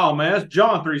 no, man, it's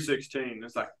John 316.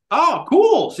 It's like, oh,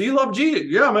 cool. So you love Jesus.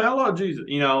 Yeah, man, I love Jesus.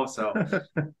 So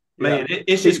man,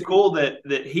 it's just cool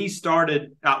that he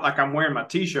started out, like I'm wearing my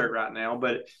t-shirt right now,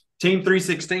 but Team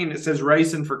 316, it says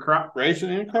racing for Christ.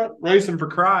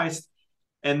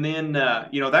 And then,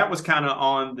 that was kind of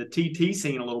on the TT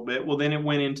scene a little bit. Well, then it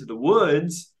went into the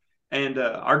woods, and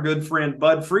our good friend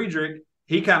Bud Friedrich,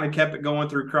 he kind of kept it going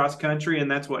through cross country. And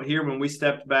that's what when we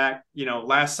stepped back,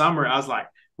 last summer, I was like,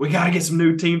 we got to get some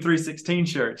new Team 316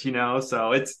 shirts,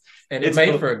 so it's made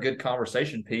cool. for a good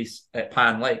conversation piece at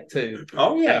Pine Lake too.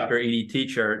 Oh yeah. After EDT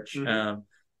church. Mm-hmm.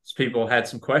 people had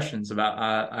some questions about.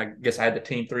 I guess I had the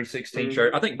Team 316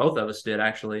 shirt. I think both of us did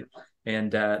actually.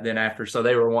 And then after, so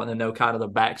they were wanting to know kind of the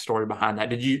backstory behind that.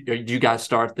 Did you guys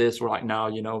start this? We're like,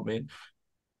 no, man,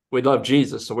 we love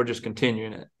Jesus, so we're just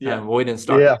continuing it. Yeah. We didn't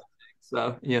start Yeah.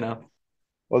 anything, so.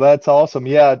 Well, that's awesome.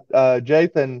 Yeah,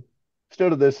 Jathan,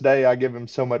 still to this day, I give him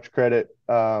so much credit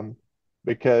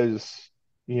because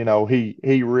he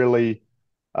really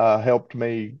helped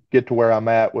me get to where I'm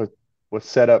at with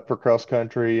setup for cross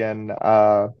country and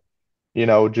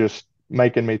just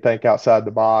making me think outside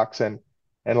the box.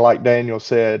 And like Daniel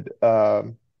said,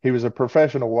 he was a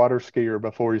professional water skier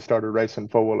before he started racing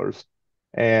four wheelers,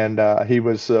 and he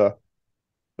was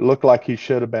looked like he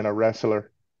should have been a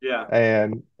wrestler. Yeah.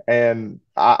 And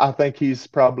I think he's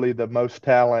probably the most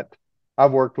talent.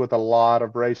 I've worked with a lot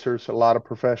of racers, a lot of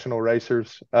professional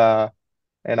racers, and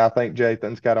I think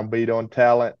Jathan's got him beat on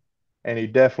talent, and he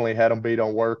definitely had him beat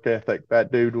on work ethic.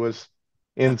 That dude was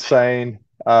insane.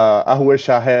 I wish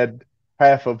I had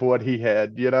half of what he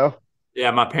had,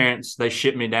 Yeah, my parents, they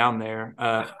shipped me down there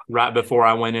right before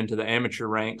I went into the amateur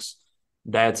ranks.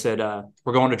 Dad said,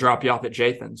 we're going to drop you off at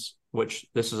Jathan's, which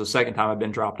this is the second time I've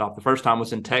been dropped off. The first time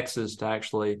was in Texas to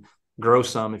actually grow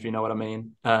some, if you know what I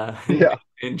mean. Yeah.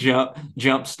 And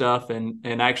jump stuff and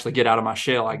actually get out of my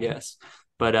shell, I guess.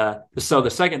 But so the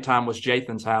second time was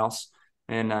Jathan's house.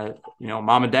 And,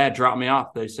 mom and dad dropped me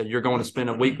off. They said, you're going to spend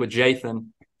a week with Jathan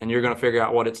and you're going to figure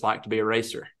out what it's like to be a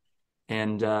racer.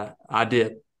 And I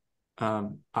did.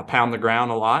 I pound the ground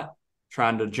a lot,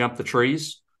 trying to jump the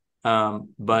trees.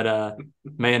 But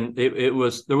man, there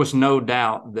was no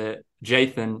doubt that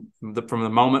Jathan, from the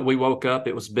moment we woke up,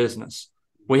 it was business.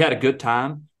 We had a good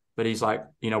time, but he's like,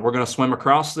 we're going to swim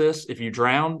across this. If you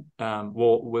drown,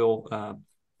 we'll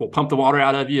pump the water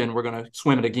out of you and we're going to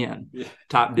swim it again. Yeah.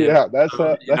 Type deal. Yeah,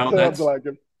 that sounds like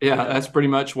him. Yeah, that's pretty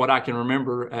much what I can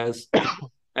remember as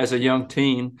a young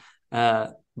teen.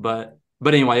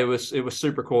 But anyway, it was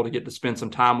super cool to get to spend some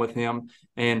time with him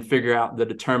and figure out the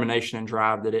determination and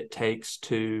drive that it takes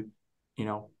to,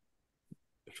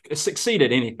 succeed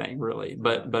at anything really,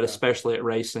 but especially at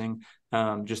racing,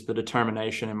 just the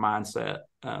determination and mindset.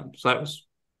 So that was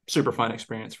super fun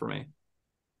experience for me.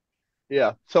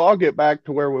 Yeah. So I'll get back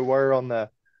to where we were on the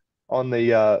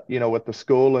with the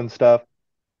school and stuff.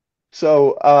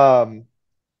 So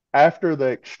after the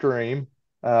extreme,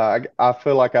 I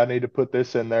feel like I need to put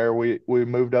this in there. We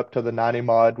moved up to the 90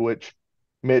 mod, which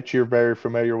Mitch, you're very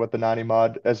familiar with the 90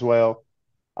 mod as well.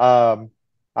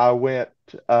 I went,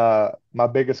 my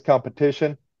biggest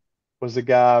competition was a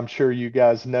guy I'm sure you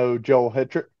guys know, Joel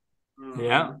Hetrick.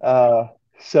 Yeah.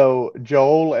 So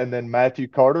Joel and then Matthew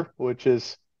Carter, which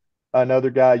is another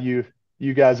guy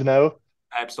you guys know.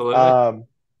 Absolutely.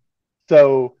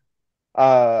 So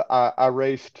I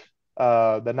raced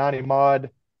the 90 mod.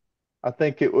 I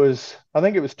think it was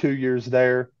 2 years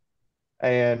there,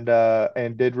 and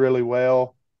did really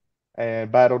well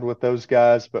and battled with those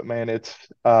guys. But man, it's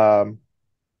I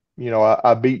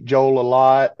beat Joel a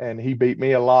lot and he beat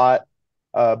me a lot.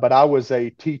 But I was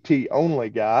a TT only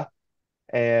guy,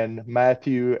 and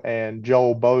Matthew and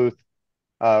Joel both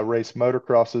raced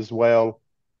motocross as well.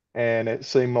 And it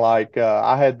seemed like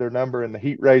I had their number in the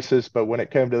heat races, but when it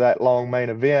came to that long main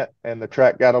event and the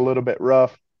track got a little bit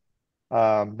rough,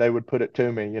 they would put it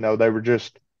to me.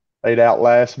 They'd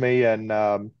outlast me.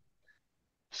 And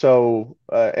so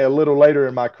a little later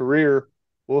in my career,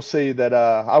 we'll see that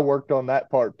I worked on that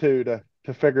part too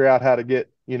to figure out how to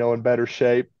get, in better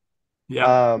shape.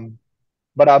 Yeah.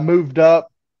 But I moved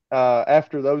up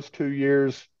after those 2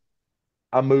 years.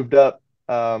 I moved up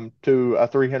to a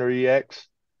 300EX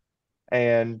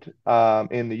and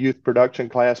in the youth production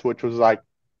class, which was like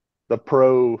the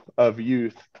pro of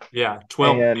youth. Yeah,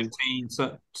 12, and 15,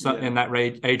 so in that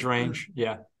age range.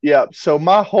 Yeah. Yeah. So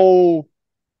my whole,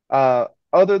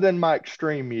 other than my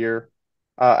extreme year,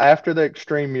 after the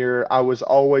extreme year, I was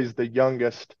always the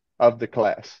youngest of the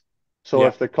class. So Yeah.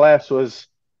 if the class was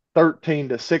 13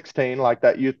 to 16, like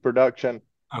that youth production,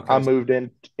 Okay. I moved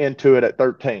into it at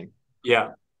 13.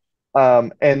 Yeah.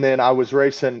 And then I was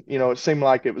racing, it seemed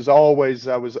like it was always,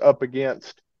 I was up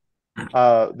against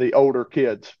the older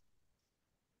kids.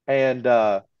 And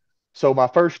so my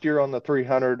first year on the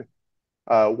 300,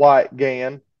 Wyatt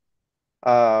Gann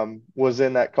was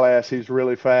in that class. He's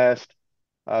really fast.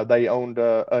 They owned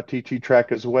a TT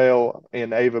track as well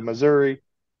in Ava, Missouri.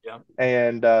 Yeah.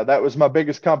 And that was my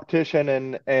biggest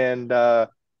competition. And I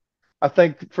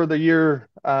think for the year,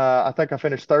 I think I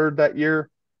finished third that year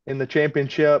in the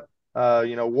championship,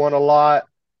 won a lot.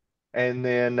 And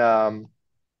then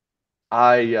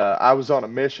I was on a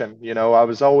mission. I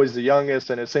was always the youngest,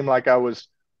 and it seemed like I was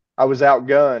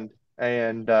outgunned.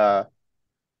 And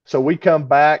so we come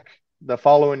back the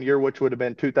following year, which would have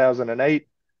been 2008,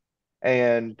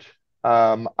 and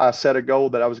I set a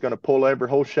goal that I was going to pull every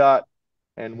hole shot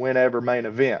and win every main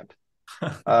event.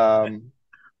 Um,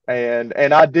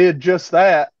 and I did just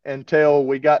that until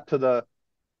we got to the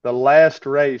last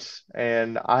race,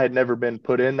 and I had never been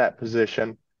put in that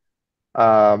position.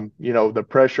 The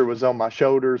pressure was on my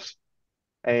shoulders,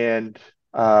 and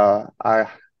I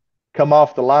come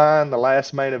off the line, the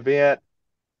last main event.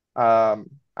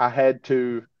 I had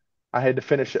to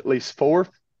finish at least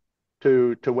fourth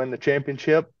to win the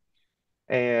championship,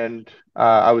 and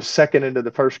I was second into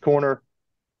the first corner.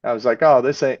 I was like, oh,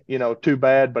 this ain't too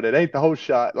bad, but it ain't the whole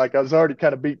shot. Like, I was already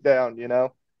kind of beat down.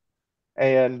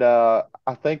 And I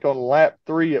think on lap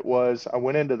 3 I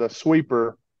went into the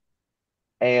sweeper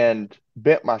and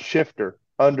bent my shifter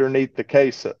underneath the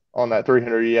case on that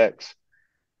 300EX.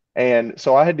 And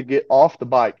so I had to get off the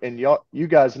bike. And you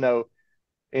guys know,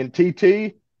 in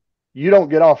TT, you don't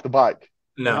get off the bike.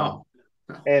 No.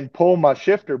 And pull my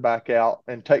shifter back out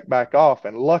and take back off.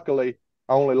 And luckily,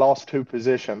 I only lost 2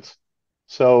 positions.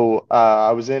 So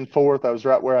I was in fourth. I was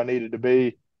right where I needed to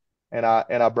be, and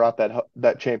I brought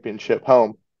that championship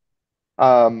home.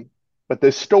 But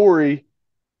this story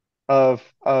of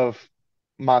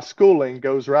my schooling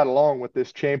goes right along with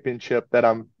this championship that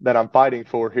I'm fighting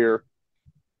for here.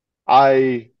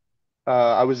 I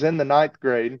was in the 9th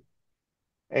grade,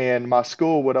 and my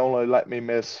school would only let me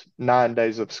miss 9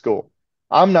 days of school.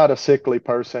 I'm not a sickly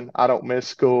person. I don't miss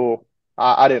school.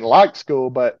 I didn't like school,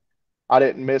 but I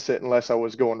didn't miss it unless I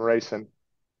was going racing.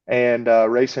 And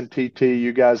racing TT,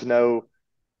 you guys know,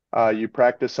 you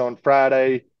practice on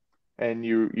Friday and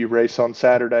you race on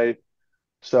Saturday.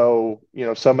 So,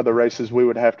 some of the races we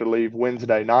would have to leave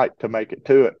Wednesday night to make it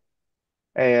to it.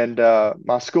 And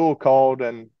my school called,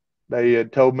 and they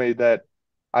had told me that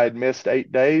I had missed 8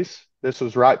 days. This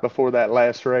was right before that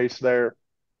last race there.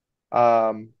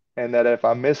 And that if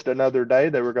I missed another day,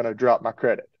 they were going to drop my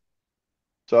credit.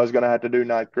 So I was going to have to do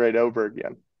 9th grade over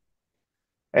again.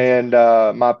 And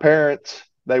my parents,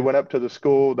 they went up to the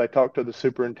school. They talked to the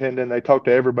superintendent. They talked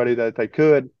to everybody that they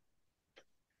could.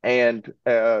 And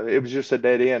it was just a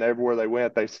dead end everywhere they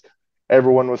went.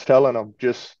 Everyone was telling them,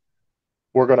 just,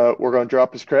 we're gonna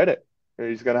drop his credit.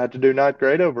 He's gonna have to do 9th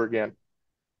grade over again.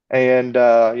 And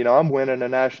I'm winning a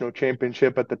national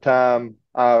championship at the time.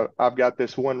 I've got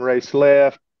this one race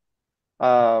left.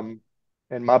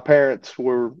 And my parents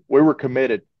we were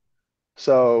committed.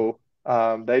 So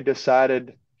they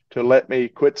decided to let me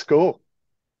quit school.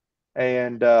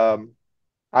 And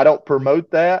I don't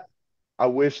promote that. I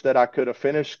wish that I could have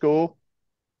finished school.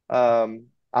 I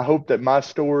hope that my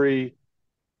story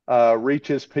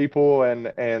reaches people,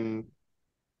 and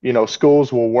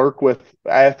schools will work with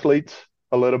athletes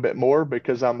a little bit more,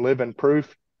 because I'm living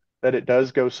proof that it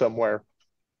does go somewhere.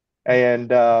 And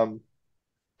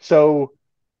so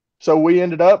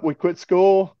we quit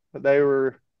school. They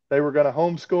were going to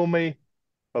homeschool me,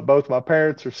 but both my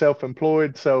parents are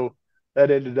self-employed, so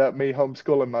that ended up me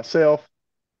homeschooling myself.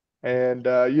 And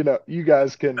you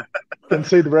guys can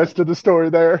see the rest of the story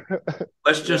there.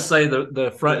 Let's just say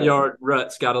the front yard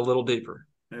ruts got a little deeper.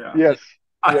 Yeah.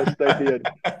 Yes, they did.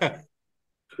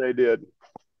 They did.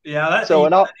 Yeah,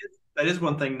 that is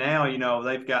one thing now.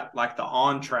 They've got like the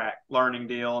on-track learning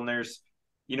deal, and there's,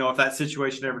 if that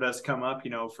situation ever does come up,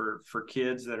 for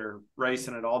kids that are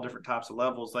racing at all different types of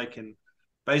levels, they can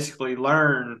basically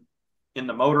learn in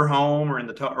the motorhome or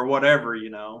in or whatever,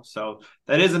 So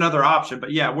that is another option.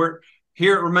 But yeah, we're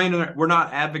here at Remainder. We're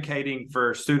not advocating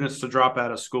for students to drop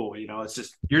out of school. It's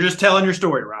just, you're just telling your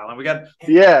story, Ryland. We got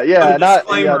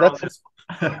that's.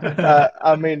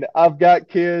 I mean, I've got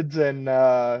kids, and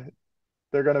they're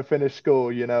going to finish school.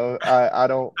 I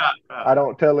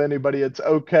don't tell anybody it's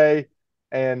okay.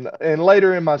 And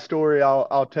later in my story,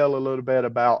 I'll tell a little bit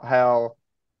about how,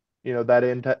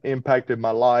 that impacted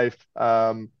my life.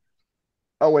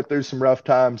 I went through some rough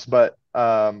times, but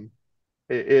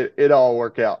it all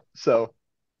worked out. So,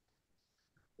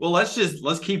 well,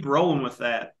 let's keep rolling with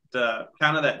that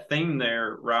kind of that theme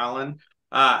there, Ryland.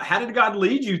 How did God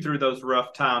lead you through those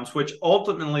rough times, which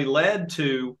ultimately led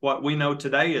to what we know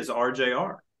today as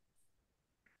RJR?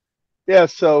 Yeah,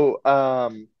 so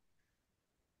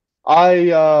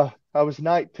I was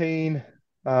 19.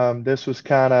 This was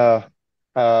kind of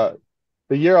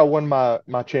the year I won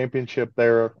my championship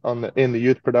there in the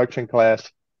youth production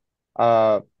class.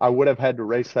 I would have had to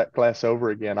race that class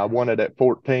over again. I won it at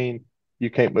 14. You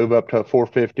can't move up to a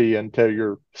 450 until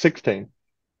you're 16.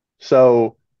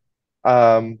 So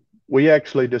we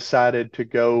actually decided to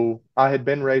go. I had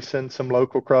been racing some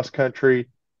local cross country,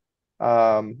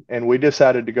 and we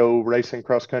decided to go racing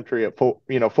cross country at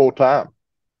full time.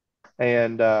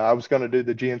 and I was going to do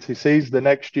the GNCCs the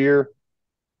next year.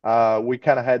 We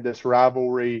kind of had this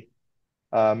rivalry,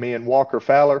 me and Walker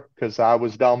Fowler, because I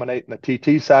was dominating the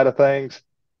TT side of things.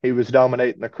 He was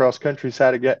dominating the cross country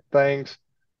side of things.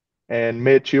 And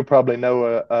Mitch, you'll probably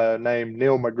know a name,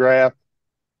 Neil McGrath,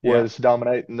 Yeah. was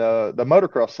dominating the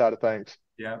motocross side of things.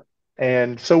 Yeah.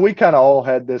 And so we kind of all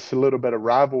had this little bit of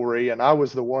rivalry, and I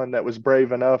was the one that was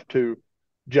brave enough to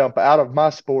jump out of my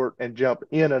sport and jump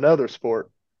in another sport.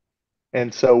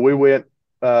 And so we went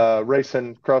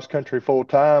racing cross country full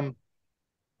time,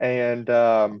 and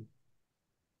that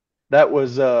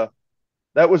was a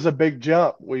big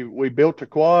jump. We built a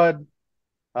quad.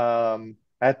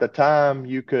 At the time,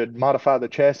 you could modify the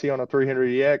chassis on a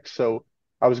 300EX, so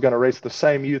I was going to race the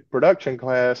same youth production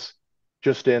class,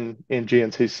 just in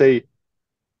GNCC.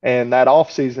 And that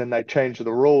off season, they changed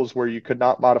the rules where you could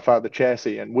not modify the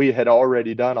chassis, and we had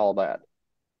already done all that.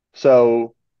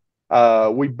 So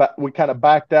we kind of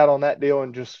backed out on that deal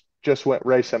and just went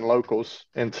racing locals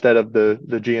instead of the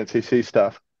GNCC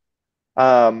stuff.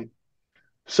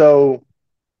 So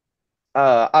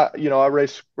I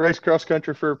raced cross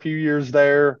country for a few years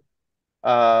there.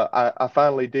 I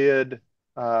finally did.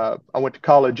 I went to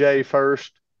College A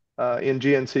first in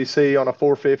GNCC on a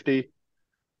 450.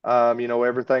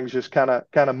 Everything's just kind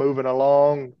of moving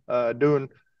along, doing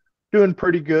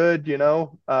pretty good,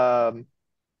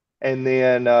 and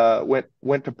then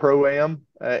went to Pro Am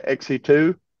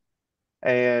XC2,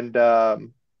 and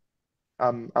I'm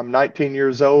 19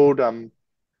 years old. I'm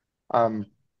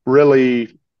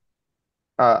really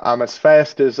I'm as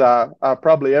fast as I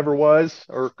probably ever was,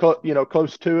 or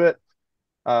close to it.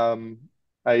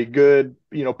 A good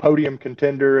podium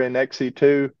contender in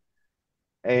XC2,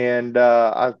 and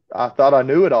I thought I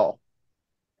knew it all.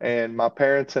 And my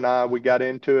parents and we got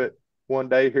into it one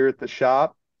day here at the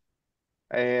shop,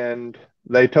 and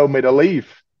they told me to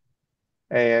leave.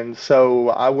 And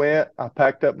so I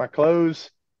packed up my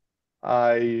clothes.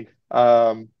 I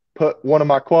put one of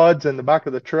my quads in the back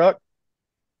of the truck,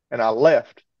 and I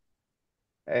left.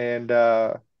 And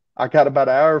I got about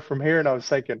an hour from here, and I was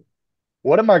thinking,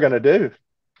 what am I going to do?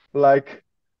 Like,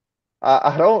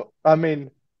 I mean,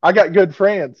 I got good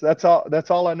friends. That's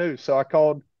all I knew. So I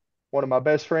called one of my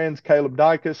best friends, Caleb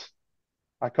Dykus.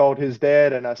 I called his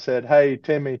dad, and I said, hey,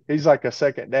 Timmy, he's like a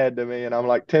second dad to me. And I'm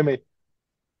like, Timmy,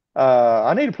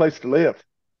 I need a place to live.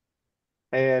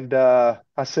 And I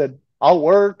said, I'll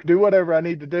work, do whatever I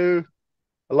need to do.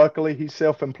 Luckily, he's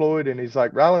self-employed, and he's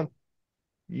like, Ryland,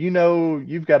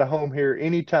 you've got a home here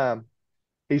anytime.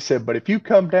 He said, but if you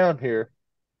come down here,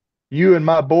 you and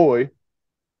my boy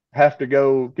have to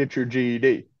go get your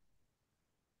GED.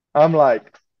 I'm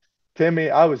like, Timmy,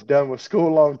 I was done with school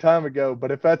a long time ago,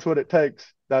 but if that's what it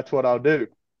takes, that's what I'll do.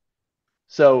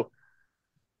 So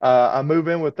I move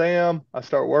in with them. I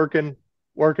start working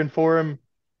for him.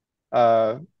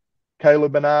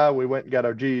 Caleb and we went and got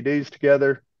our GEDs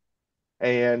together.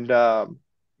 And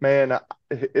man,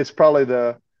 it's probably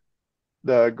the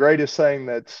greatest thing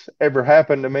that's ever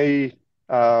happened to me.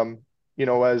 As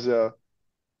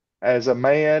a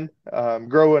man,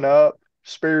 growing up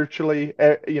spiritually,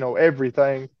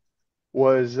 everything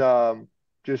was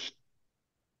just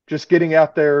getting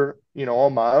out there,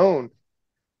 on my own.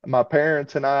 My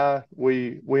parents and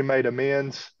we made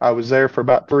amends. I was there for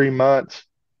about 3 months,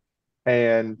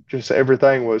 and just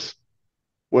everything was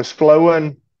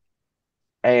flowing.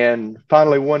 And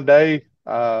finally one day,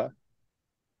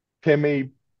 Timmy,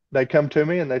 they come to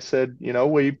me and they said,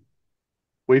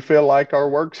 we feel like our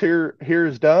work's here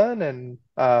is done, and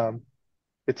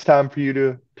it's time for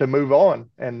you to move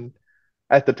on. And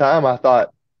at the time I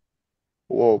thought,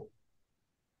 well,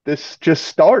 this just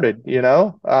started,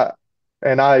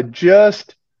 and I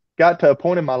just got to a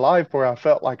point in my life where I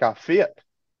felt like I fit.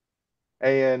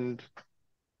 And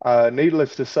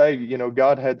needless to say,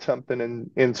 God had something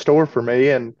in store for me.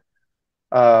 And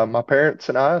my parents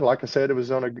and like I said, it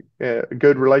was on a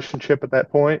good relationship at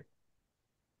that point.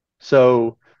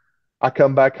 So I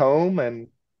come back home, and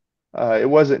it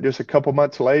wasn't just a couple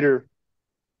months later.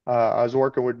 I was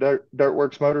working with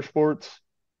Dirtworks Motorsports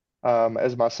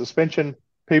as my suspension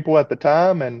people at the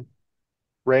time. And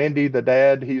Randy, the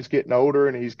dad, he's getting older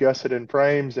and he's gusseting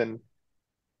frames, and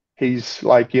he's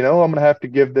like, I'm going to have to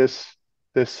give this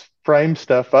frame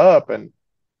stuff up. And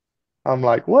I'm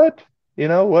like, what?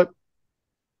 What?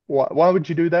 Why would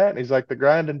you do that? And he's like, the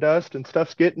grind and dust and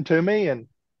stuff's getting to me, and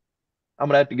I'm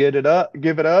going to have to give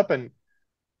it up. And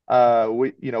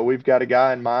we've got a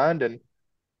guy in mind. And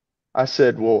I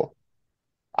said, well,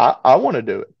 I want to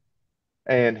do it.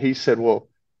 And he said, well,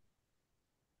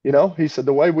 he said,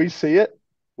 the way we see it,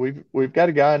 we've got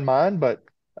a guy in mind, but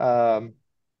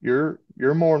you're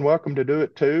more than welcome to do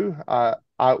it too.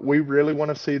 We really want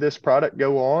to see this product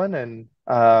go on, and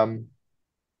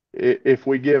if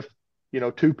we give,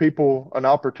 two people an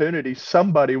opportunity,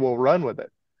 somebody will run with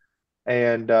it.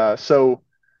 And so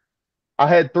I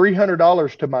had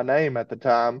 $300 to my name at the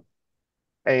time,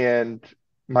 and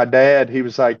my dad, he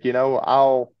was like,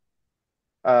 I've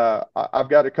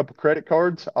got a couple credit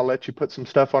cards. I'll let you put some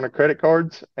stuff on the credit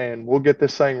cards, and we'll get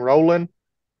this thing rolling.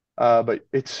 But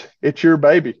it's your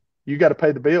baby. You got to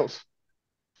pay the bills.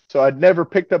 So I'd never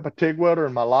picked up a TIG welder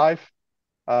in my life.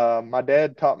 My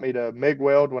dad taught me to MIG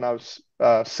weld when I was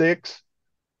 6,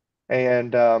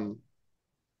 and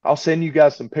I'll send you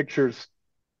guys some pictures.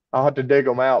 I'll have to dig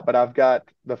them out, but I've got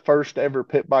the first ever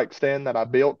pit bike stand that I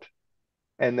built,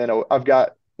 and then I've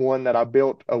got one that I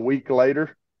built a week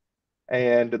later,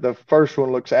 and the first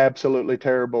one looks absolutely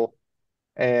terrible,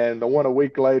 and the one a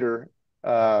week later,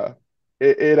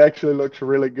 it actually looks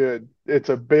really good. It's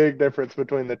a big difference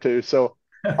between the two. So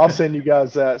I'll send you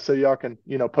guys that so y'all can,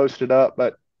 post it up.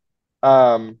 But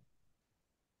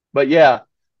yeah,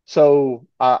 so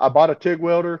I bought a TIG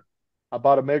welder, I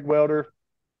bought a MIG welder,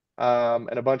 and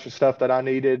a bunch of stuff that I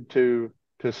needed to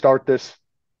start this,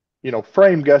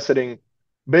 frame gusseting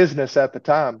business at the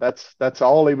time. That's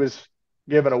all he was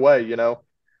giving away,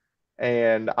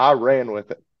 and I ran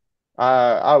with it.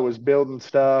 I was building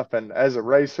stuff, and as a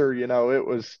racer, it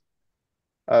was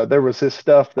there was this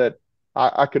stuff that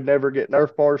I could never get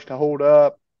Nerf bars to hold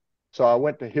up. So I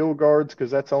went to hill guards because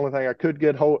that's the only thing I could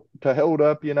get to hold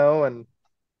up, and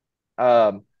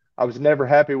I was never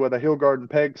happy with a hill guard and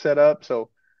peg setup. So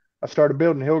I started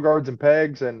building hill guards and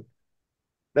pegs, and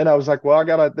then I was like, well, I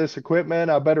got this equipment.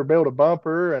 I better build a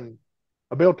bumper, and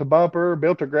I built a bumper,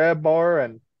 built a grab bar,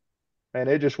 and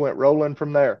it just went rolling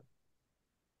from there.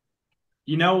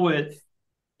 With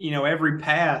every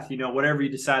path, whatever you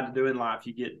decide to do in life,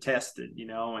 you get tested,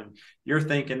 and you're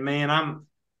thinking, man,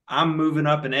 I'm moving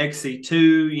up in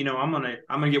XC2, I'm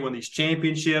gonna get one of these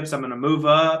championships. I'm gonna move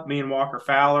up. Me and Walker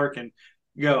Fowler can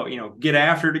go, get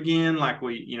after it again, like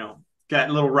we, that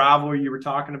little rivalry you were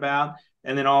talking about.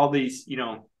 And then all these,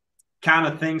 kind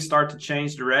of things start to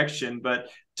change direction. But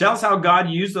tell us how God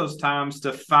used those times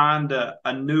to find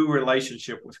a new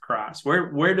relationship with Christ.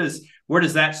 Where does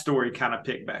that story kind of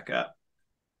pick back up?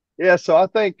 Yeah, so I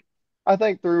think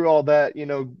through all that,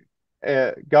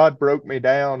 God broke me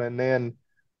down, and then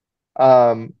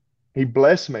he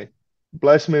blessed me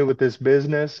with this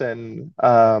business. And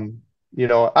I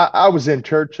was in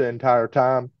church the entire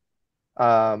time,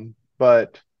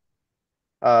 but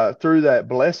through that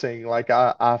blessing, like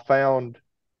I found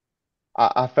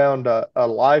a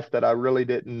life that I really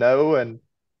didn't know, and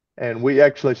we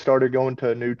actually started going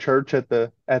to a new church at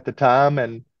the time,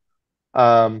 and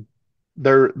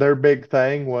their big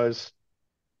thing was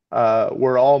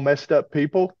we're all messed up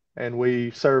people, and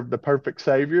we serve the perfect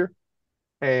Savior.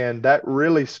 And that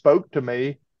really spoke to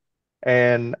me,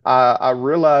 and I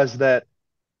realized that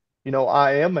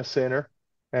I am a sinner,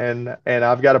 and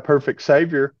I've got a perfect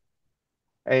Savior,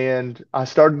 and I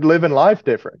started living life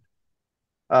different.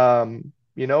 I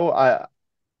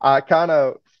kind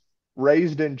of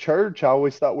raised in church. I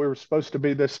always thought we were supposed to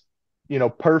be this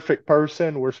perfect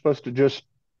person. We're supposed to just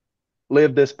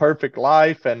live this perfect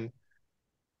life. And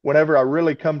whenever I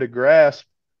really come to grasp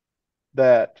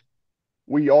that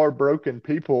we are broken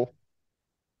people,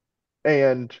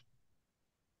 and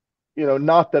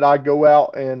not that I go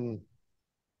out and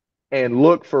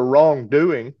look for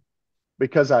wrongdoing,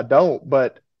 because I don't,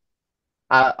 but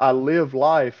I live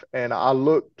life, and I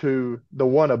look to the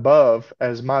one above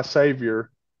as my Savior,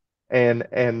 and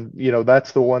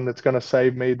that's the one that's going to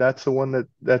save me. That's the one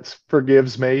that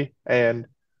forgives me, and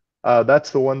that's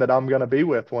the one that I'm going to be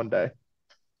with one day.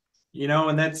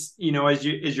 And that's, as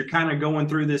you're kind of going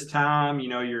through this time,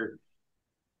 you're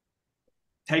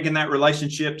taking that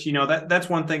relationship, that's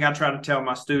one thing I try to tell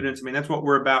my students. I mean, that's what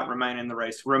we're about,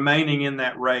 remaining in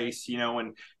that race,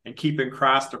 and keeping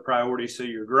Christ a priority. So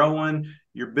you're growing,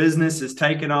 your business is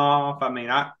taking off. I mean,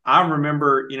 I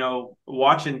remember,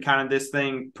 watching kind of this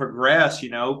thing progress,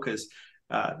 because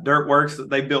Dirtworks,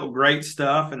 they built great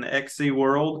stuff in the XC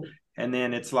world. And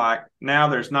then it's like, now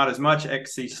there's not as much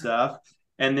XC stuff.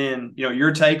 And then,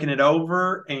 you're taking it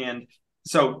over. And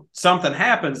so something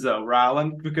happens though,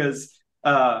 Ryland, because,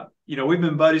 we've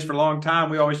been buddies for a long time.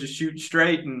 We always just shoot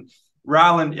straight. And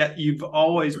Ryland, you've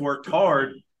always worked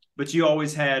hard, but you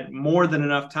always had more than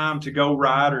enough time to go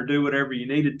ride or do whatever you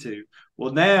needed to.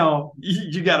 Well, now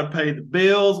you got to pay the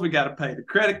bills. We got to pay the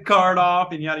credit card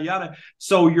off and yada, yada.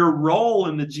 So your role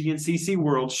in the GNCC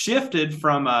world shifted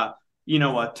from a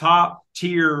top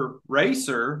tier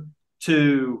racer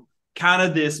to kind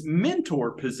of this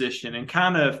mentor position and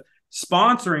kind of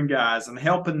sponsoring guys and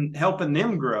helping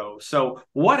them grow. So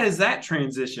what has that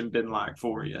transition been like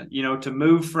for you? You know, to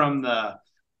move from the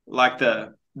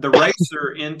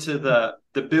racer into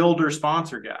the builder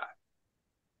sponsor guy.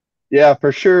 Yeah,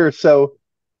 for sure. So,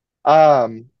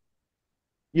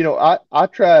 you know, I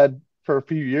tried for a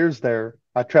few years there.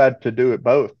 I tried to do it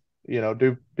both, you know,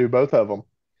 do both of them.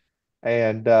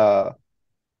 And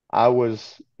I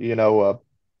was, you know,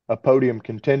 a podium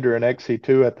contender in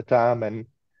XC2 at the time,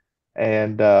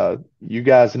 and you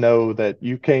guys know that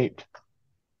you can't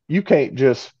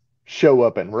just show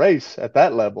up and race at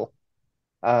that level.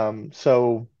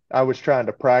 So I was trying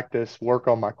to practice, work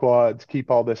on my quads,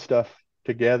 keep all this stuff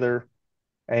together,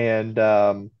 and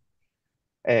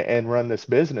and run this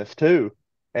business too.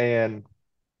 And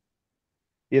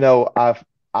you know,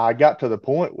 I got to the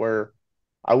point where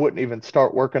I wouldn't even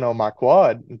start working on my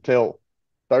quad until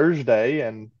Thursday,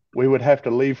 and we would have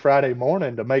to leave Friday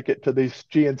morning to make it to these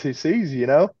GNCCs, you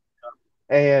know.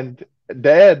 And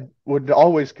Dad would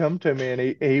always come to me,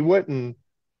 and he wouldn't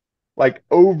like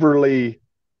overly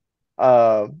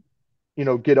uh you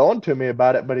know, get on to me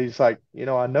about it, but he's like, you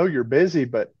know, I know you're busy,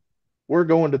 but we're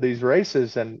going to these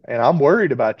races, and I'm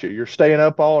worried about you. You're staying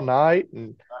up all night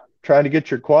and trying to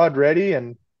get your quad ready.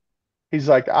 And he's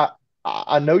like,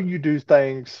 I know you do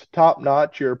things top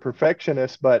notch. You're a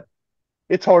perfectionist, but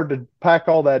it's hard to pack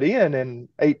all that in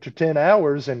 8 to 10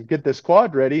 hours and get this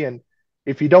quad ready. And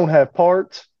if you don't have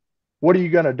parts, what are you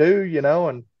going to do? You know?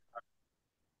 And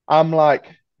I'm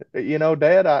like, you know,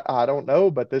 Dad, I don't know,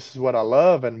 but this is what I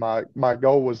love. And my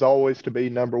goal was always to be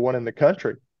number one in the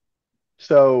country.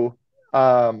 So,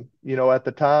 you know, at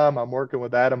the time I'm working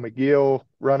with Adam McGill,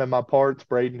 running my parts,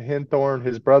 Braden Henthorn,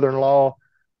 his brother-in-law.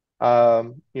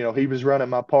 You know, he was running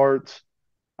my parts,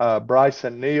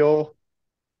 Bryson Neal.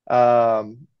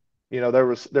 You know, there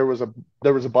was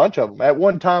a bunch of them. At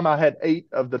one time I had 8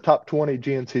 of the top 20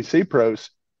 GNCC pros,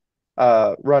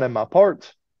 running my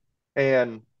parts.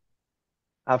 And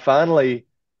I finally,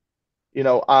 you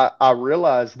know, I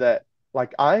realized that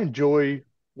like I enjoy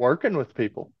working with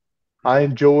people. I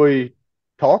enjoy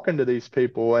talking to these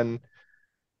people,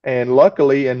 and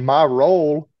luckily in my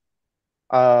role,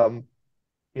 um,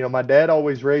 you know, my dad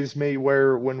always raised me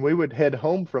where when we would head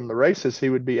home from the races, he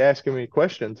would be asking me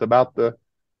questions about the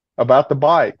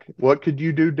bike. What could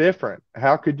you do different?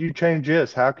 How could you change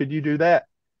this? How could you do that?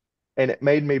 And it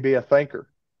made me be a thinker.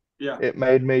 Yeah. It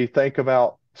made me think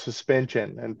about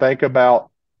suspension and think about,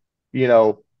 you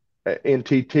know,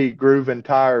 NTT grooving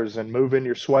tires and moving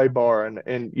your sway bar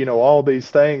and you know, all these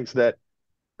things that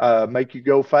make you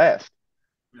go fast.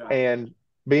 Yeah. And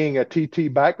being a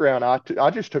TT background, I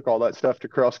just took all that stuff to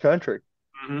cross country.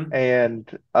 Mm-hmm.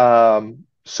 And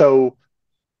so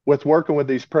with working with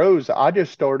these pros, I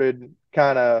just started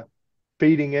kind of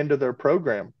feeding into their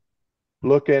program,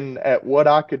 looking at what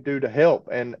I could do to help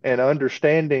and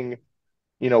understanding,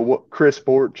 you know, what Chris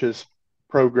Borch's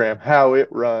program, how it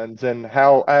runs, and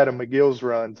how Adam McGill's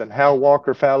runs, and how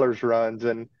Walker Fowler's runs.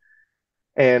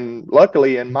 And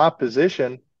luckily in my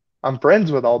position, I'm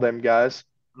friends with all them guys.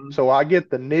 Mm-hmm. So I get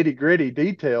the nitty gritty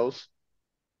details,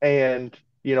 and,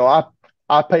 you know,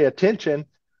 I pay attention.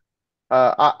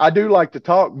 I do like to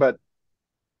talk, but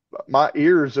my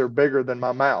ears are bigger than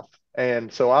my mouth.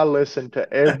 And so I listen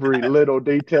to every little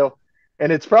detail.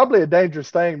 And it's probably a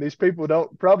dangerous thing. These people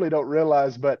probably don't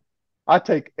realize, but I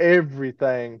take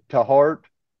everything to heart,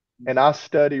 and I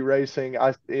study racing.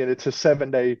 And it's a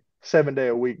 7 day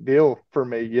a week deal for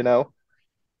me, you know.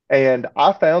 And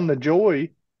I found the joy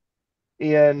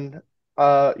in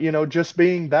you know, just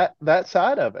being that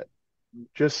side of it.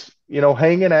 Just, you know,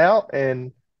 hanging out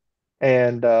and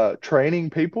training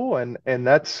people, and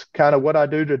that's kind of what I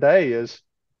do today. Is,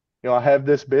 you know, I have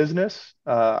this business,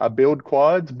 I build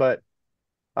quads, but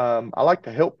I like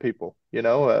to help people. You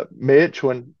know, Mitch,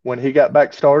 when he got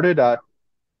back started, I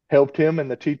helped him in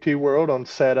the TT world on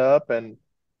setup, and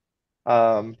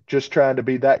just trying to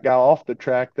be that guy off the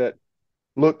track that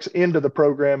looks into the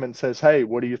program and says, hey,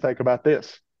 what do you think about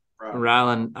this?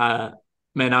 Ryland,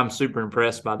 man, I'm super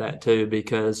impressed by that too,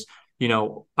 because, you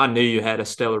know, I knew you had a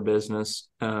stellar business.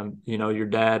 You know, your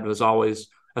dad was always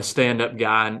a stand-up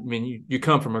guy. I mean, you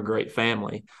come from a great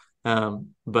family.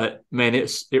 But man,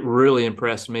 it really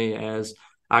impressed me as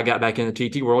I got back in the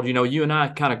TT world. You know, you and I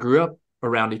kind of grew up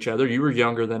around each other. You were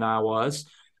younger than I was.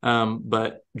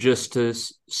 But just to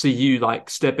see you like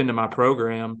step into my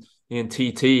program in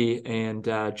TT and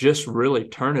just really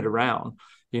turn it around.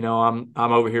 You know, I'm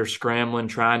over here scrambling,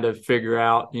 trying to figure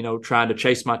out, you know, trying to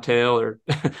chase my tail or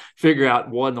figure out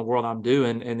what in the world I'm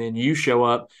doing. And then you show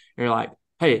up and you're like,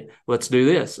 hey, let's do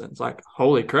this. And it's like,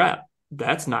 holy crap.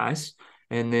 that's nice.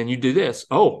 And then you do this.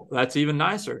 Oh, that's even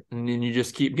nicer. And then you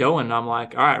just keep going. And I'm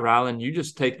like, all right, Ryland, you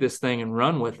just take this thing and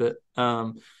run with it.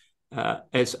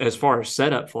 As far as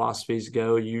setup philosophies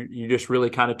go, you just really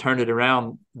kind of turned it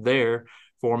around there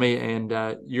for me.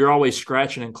 And you're always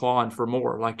scratching and clawing for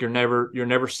more. Like you're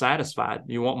never satisfied.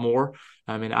 You want more.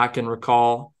 I mean, I can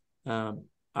recall, I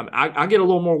get a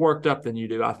little more worked up than you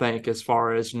do, I think, as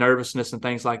far as nervousness and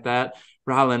things like that.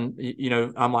 Ryland,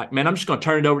 I'm like, man, I'm just going to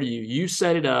turn it over to you. You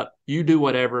set it up. You do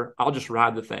whatever. I'll just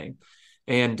ride the thing.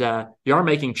 And you are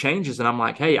making changes. And I'm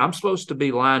like, hey, I'm supposed to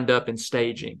be lined up in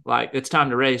staging. Like, it's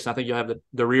time to race. I think you'll have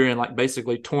the rear end, like,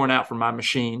 basically torn out from my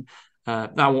machine. I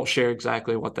won't share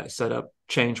exactly what that setup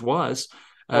change was.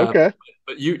 Okay.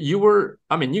 But you were,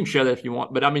 I mean, you can share that if you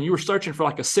want. But, I mean, you were searching for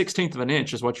like a 16th of an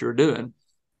inch is what you were doing.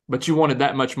 But you wanted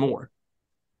that much more.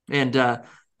 And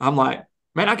I'm like,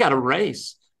 man, I got to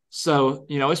race. So,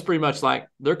 it's pretty much like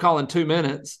they're calling 2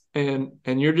 minutes and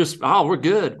you're just, oh, we're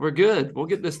good. We're good. We'll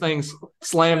get this thing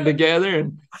slammed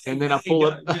together. And then I pull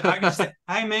up. I can say,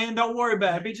 hey, man, don't worry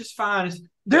about it. It'll be just fine.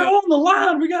 They're on the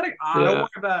line. We got to, don't worry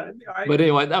about it. All right. But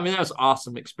anyway, I mean, that was an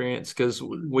awesome experience because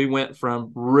we went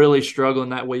from really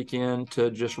struggling that weekend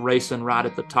to just racing right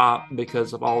at the top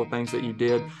because of all the things that you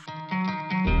did.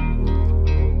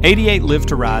 88 Live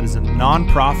to Ride is a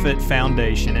nonprofit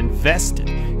foundation invested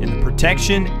in the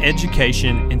protection,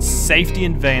 education, and safety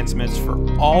advancements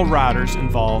for all riders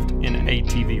involved in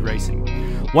ATV racing.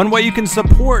 One way you can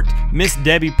support Miss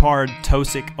Debbie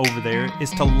Pard-Tosick over there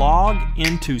is to log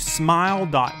into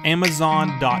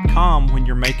smile.amazon.com when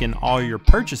you're making all your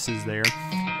purchases there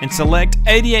and select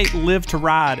 88 Live to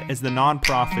Ride as the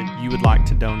nonprofit you would like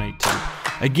to donate to.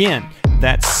 Again,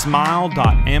 that's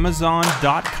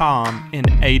smile.amazon.com and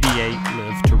 88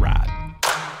 Live to Ride.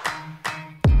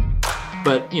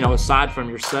 But, aside from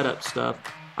your setup stuff,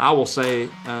 I will say,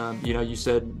 you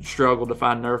said you struggled to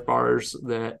find Nerf bars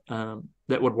that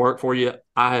would work for you.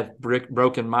 I have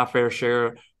broken my fair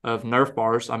share of Nerf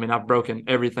bars. I mean, I've broken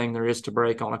everything there is to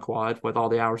break on a quad with all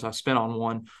the hours I've spent on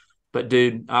one. But,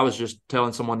 dude, I was just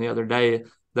telling someone the other day,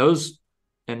 those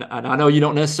 – and I know you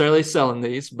don't necessarily selling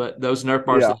these, but those Nerf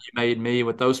bars that you made me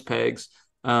with those pegs,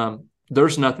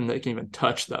 there's nothing that can even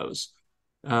touch those.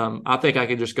 I think I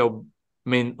could just go,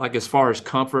 like as far as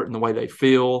comfort and the way they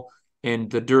feel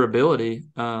and the durability,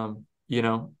 I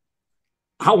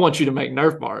want you to make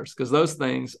Nerf bars because those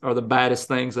things are the baddest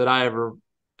things that I have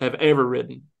ever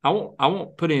ridden. I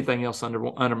won't put anything else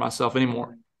under myself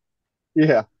anymore.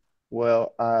 Yeah.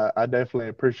 Well, I definitely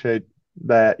appreciate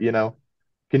that,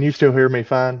 Can you still hear me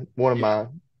fine? One of my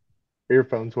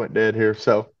earphones went dead here.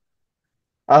 So,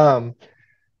 I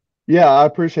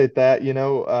appreciate that.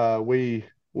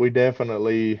 We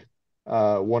definitely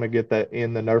want to get that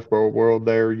in the Nerf bar world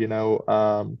there.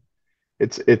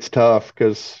 It's tough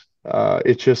because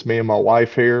it's just me and my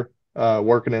wife here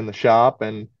working in the shop,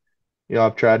 and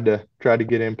I've tried to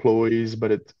get employees,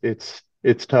 but it's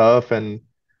tough, and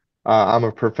I'm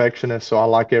a perfectionist, so I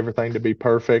like everything to be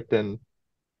perfect. And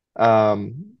I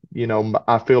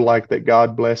feel like that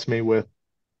God blessed me with,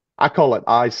 I call it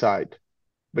eyesight,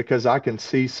 because I can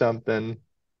see something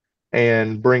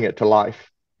and bring it to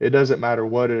life. It doesn't matter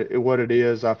what it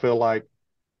is. I feel like,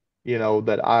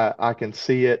 that I can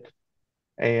see it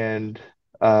and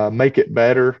make it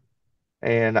better.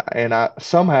 And I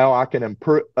somehow I can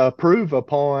improve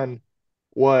upon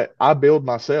what I build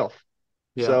myself.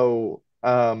 Yeah. So,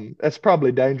 it's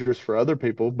probably dangerous for other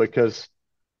people because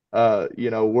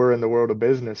we're in the world of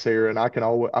business here, and I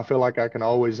feel like I can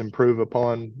always improve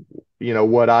upon,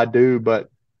 what I do, but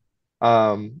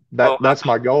that's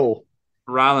my goal.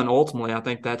 Ryland, ultimately, I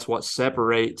think that's what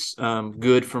separates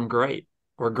good from great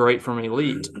or great from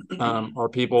elite, are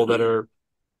people that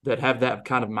have that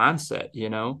kind of mindset,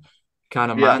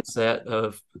 mindset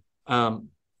of,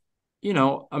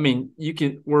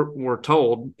 we're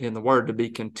told in the word to be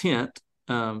content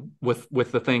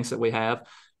with the things that we have.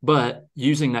 But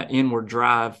using that inward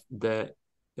drive that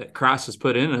Christ has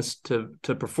put in us to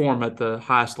perform at the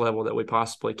highest level that we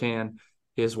possibly can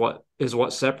is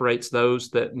what separates those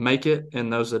that make it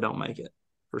and those that don't make it,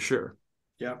 for sure.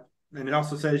 Yeah. And it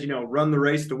also says, run the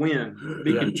race to win.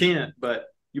 Be content, but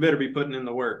you better be putting in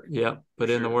the work. Yeah, put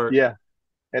in the work. Yeah.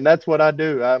 And that's what I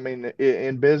do. I mean,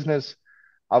 in business,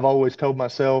 I've always told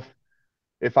myself,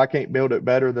 if I can't build it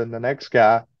better than the next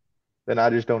guy, then I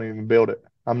just don't even build it.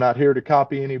 I'm not here to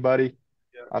copy anybody.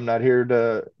 Yeah. I'm not here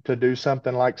to do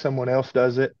something like someone else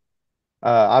does it.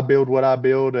 I build what I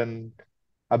build, and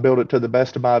I build it to the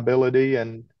best of my ability,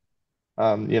 and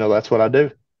that's what I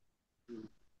do.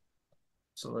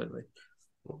 Absolutely.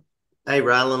 Hey,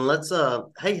 Ryland, let's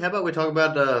hey, how about we talk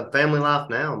about family life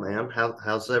now, man?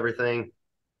 How's everything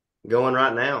going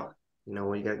right now?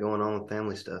 What you got going on with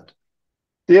family stuff?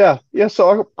 Yeah, yeah.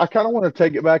 So I kind of want to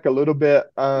take it back a little bit,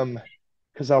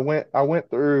 because I went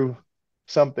through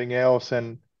something else,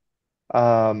 and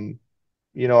um,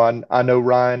 I know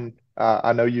Ryan.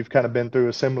 I know you've kind of been through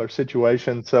a similar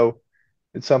situation, so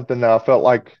it's something that I felt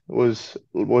like was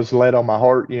laid on my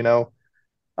heart.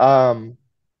 Um,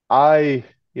 I,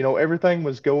 everything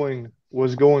was going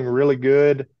really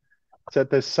good. It's at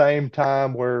the same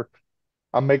time where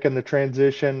I'm making the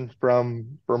transition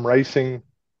from racing,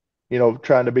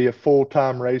 trying to be a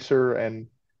full-time racer and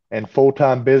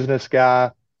full-time business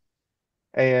guy,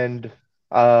 and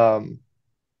um,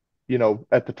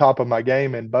 at the top of my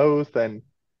game in both. And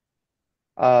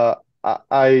uh,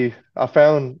 I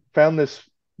found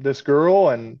this girl,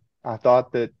 and I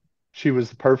thought that she was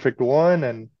the perfect one,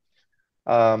 and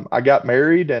I got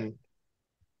married, and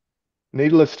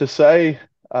needless to say,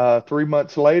 3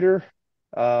 months later,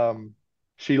 um,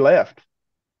 she left.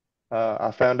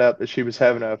 I found out that she was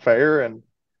having an affair, and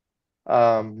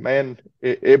man,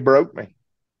 it broke me.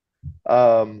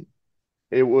 Um,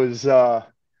 it was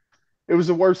it was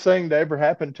the worst thing that ever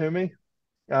happened to me.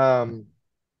 Um,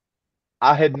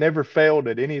 I had never failed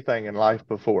at anything in life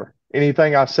before.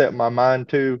 Anything I set my mind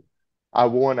to, I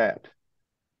won at.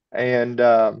 And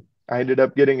I ended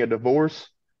up getting a divorce.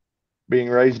 Being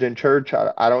raised in church,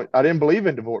 I didn't believe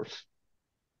in divorce.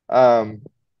 Um,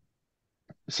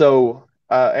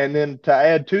 and then to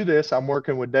add to this, I'm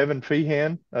working with Devin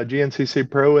Feehan, a GNCC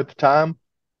pro at the time.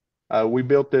 We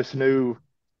built this new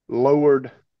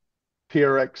lowered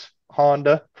PRX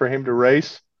Honda for him to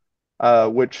race,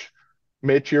 which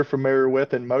Mitch, you're familiar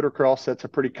with in motocross. That's a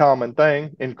pretty common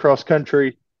thing. In cross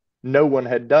country, no one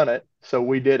had done it, so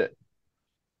we did it.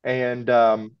 And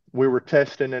we were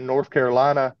testing in North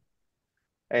Carolina,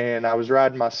 and I was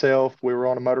riding myself. We were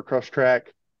on a motocross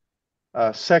track.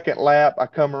 Second lap, I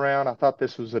come around. I thought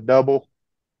this was a double.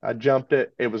 I jumped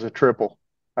it. It was a triple.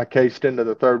 I cased into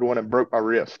the third one and broke my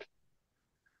wrist.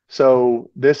 So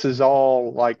this is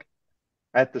all like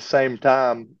at the same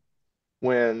time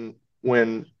when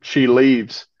she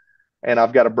leaves, and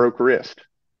I've got a broke wrist,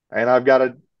 and I've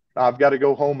got to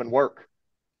go home and work.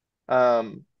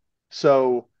 Um,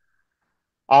 so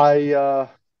I, uh,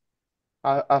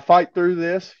 I fight through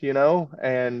this,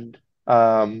 and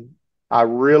I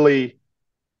really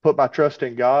put my trust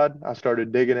in God. I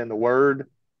started digging in the Word.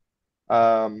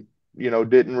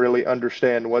 Didn't really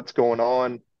understand what's going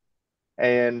on,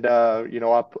 and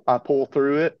I pull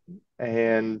through it,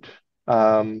 and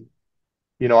um,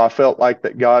 I felt like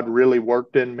that God really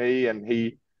worked in me,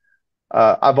 and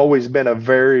I've always been a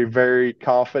very, very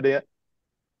confident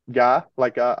guy.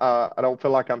 Like I don't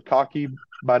feel like I'm cocky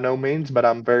by no means, but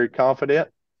I'm very confident,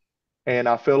 and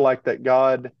I feel like that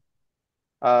God,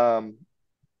 um,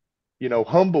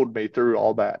 humbled me through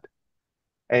all that,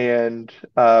 and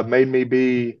made me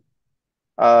be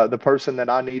the person that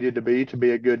I needed to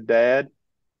be a good dad,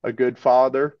 a good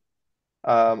father,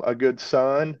 a good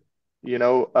son,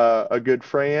 a good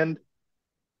friend,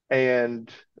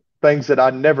 and things that I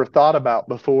never thought about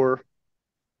before.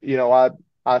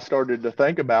 I started to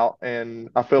think about, and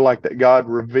I feel like that God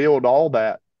revealed all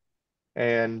that.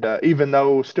 And even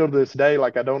though still to this day,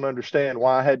 like I don't understand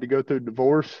why I had to go through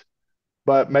divorce,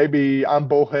 but maybe I'm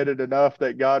bullheaded enough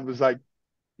that God was like,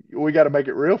 "We got to make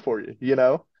it real for you."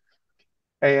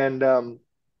 And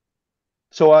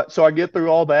so I get through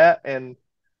all that, and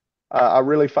I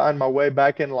really find my way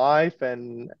back in life,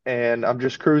 and I'm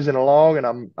just cruising along,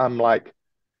 and I'm like,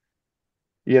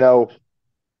 you know,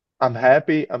 I'm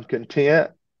happy, I'm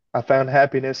content. I found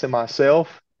happiness in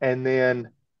myself, and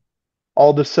then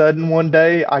all of a sudden one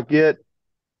day I get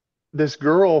this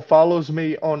girl follows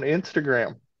me on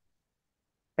Instagram,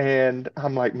 and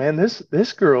I'm like, man,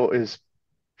 this girl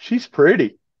she's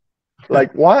pretty.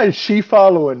 Like, why is she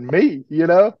following me?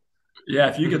 Yeah,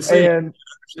 if you could see it, And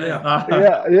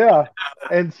understand. yeah.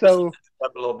 And so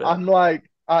Up a little bit. I'm like,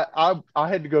 I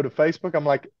had to go to Facebook. I'm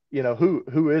like,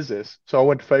 who is this? So I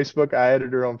went to Facebook. I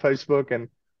added her on Facebook,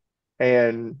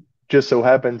 and just so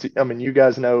happens, I mean, you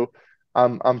guys know,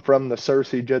 I'm from the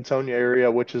Searcy, Judsonia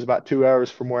area, which is about 2 hours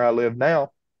from where I live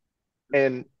now,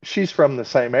 and she's from the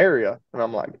same area, and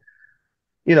I'm like,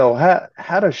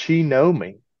 how does she know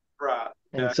me? Right.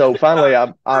 And so finally,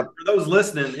 I For those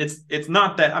listening, it's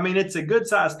not that. I mean, it's a good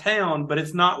sized town, but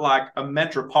it's not like a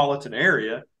metropolitan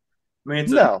area. I mean,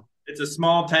 no, it's a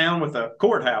small town with a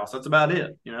courthouse. That's about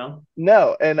it.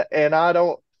 no, and I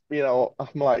don't, I'm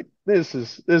like, this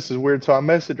is weird. So I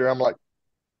messaged her. I'm like,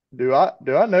 do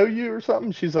I know you or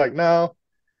something? She's like, no.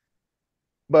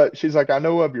 but she's like, I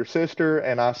know of your sister,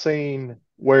 and I seen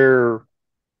where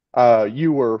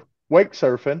you were wake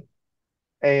surfing,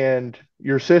 and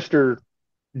your sister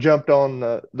jumped on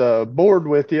the board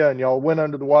with you, and y'all went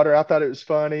under the water. I thought it was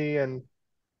funny, and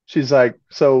she's like,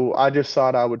 so I just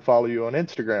thought I would follow you on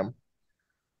Instagram.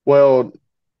 Well,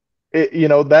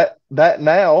 that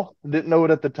now didn't know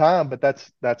it at the time, but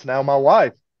that's now my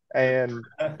wife. And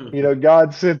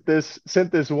God sent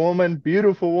this woman,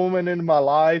 beautiful woman, into my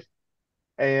life,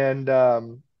 and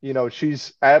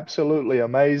she's absolutely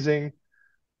amazing.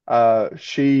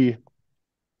 She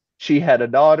had a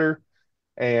daughter,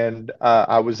 and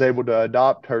I was able to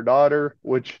adopt her daughter,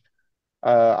 which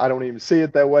I don't even see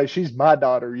it that way. She's my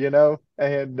daughter,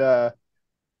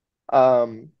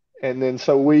 um, and then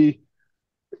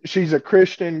she's a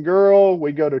Christian girl.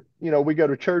 We go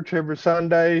to church every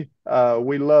Sunday.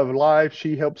 We love life.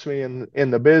 She helps me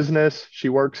in the business. She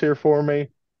works here for me,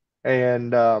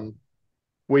 and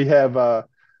we have a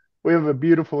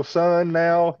beautiful son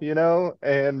now,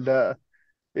 and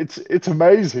it's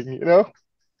amazing.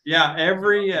 Yeah,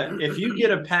 if you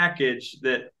get a package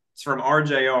that's from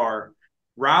RJR,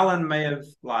 Ryland may have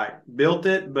like built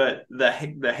it, but the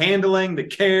handling, the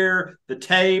care, the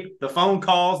tape, the phone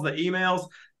calls, the emails,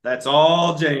 that's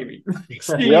all Jamie.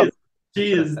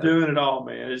 She is doing it all,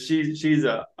 man. She's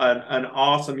an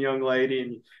awesome young lady,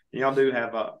 and y'all do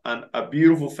have a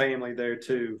beautiful family there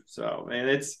too. So,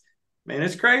 it's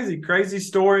crazy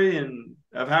story and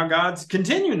of how God's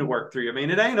continuing to work through you. I mean,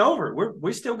 it ain't over.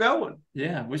 We're still going.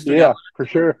 Yeah, we still got for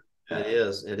sure. It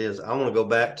is. I want to go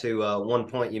back to one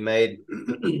point you made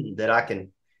that I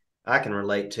can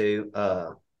relate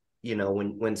to.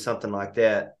 When something like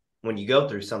that, when you go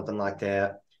through something like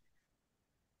that,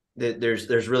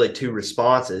 there's really two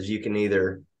responses. You can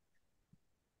either,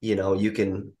 you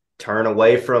can turn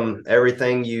away from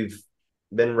everything you've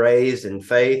been raised in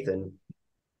faith, and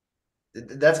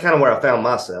that's kind of where I found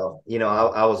myself.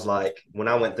 I was like, when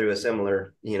I went through a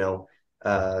similar,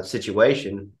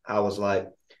 situation, I was like,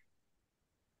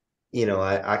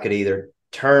 I could either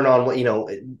turn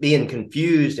on, being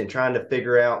confused and trying to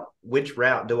figure out which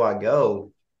route do I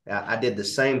go. I did the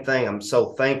same thing. I'm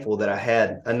so thankful that I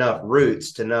had enough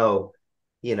roots to know,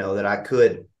 that I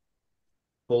could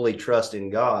fully trust in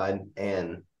God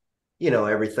and,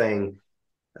 everything.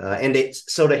 And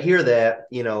so to hear that,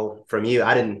 from you,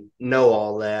 I didn't know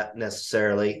all that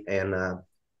necessarily. And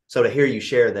so to hear you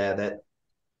share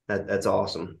that's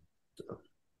awesome.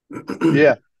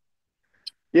 Yeah.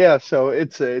 Yeah. So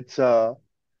it's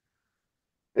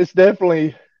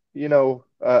definitely,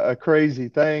 a crazy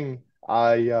thing.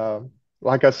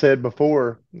 Like I said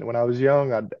before, when I was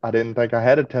young, I didn't think I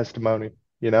had a testimony.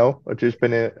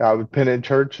 I've been in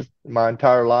church my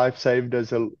entire life, saved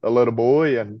as a little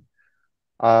boy, and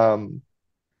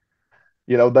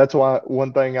that's why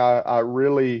one thing I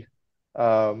really,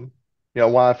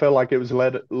 why I felt like it was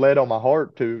led on my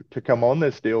heart to come on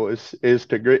this deal is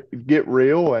to get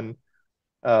real. And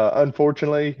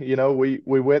unfortunately,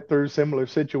 we went through similar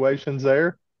situations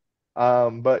there.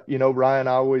 But Ryan,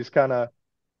 I always kind of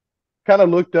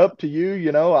looked up to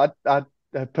you. I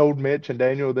have told Mitch and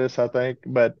Daniel this, I think,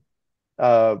 but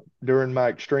during my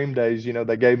extreme days,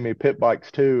 they gave me pit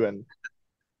bikes too, and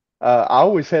I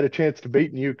always had a chance to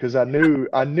beating you because I knew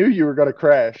you were going to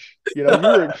crash. You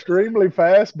were extremely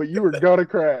fast, but you were going to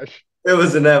crash. It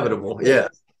was inevitable. Yeah.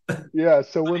 Yeah.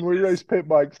 So when we raced pit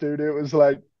bikes, dude, it was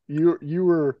like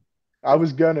I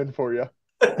was gunning for you.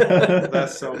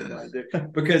 That's so funny,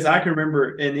 dude. Because I can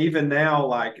remember, and even now,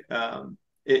 like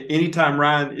anytime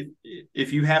Ryan,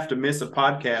 if you have to miss a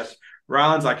podcast,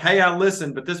 Ryan's like, "Hey, I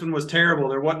listened, but this one was terrible.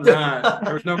 There wasn't Ryan.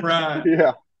 There was no Ryan."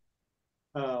 Yeah.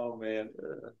 Oh man,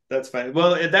 that's funny.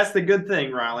 Well, that's the good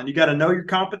thing, Ryland. You got to know your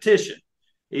competition,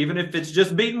 even if it's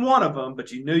just beating one of them.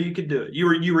 But you knew you could do it.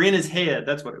 You were in his head.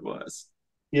 That's what it was.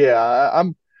 Yeah,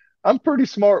 I'm pretty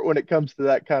smart when it comes to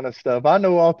that kind of stuff. I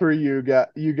know all three of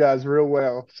you guys real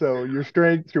well. So your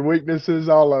strengths, your weaknesses,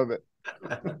 all of it.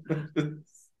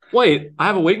 Wait, I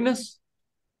have a weakness?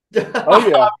 Oh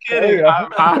yeah. I'm kidding.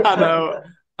 Oh,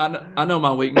 yeah. I know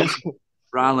my weakness.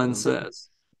 Ryland says,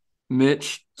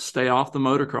 Mitch, stay off the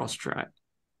motocross track.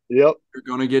 Yep. You're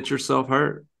going to get yourself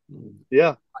hurt.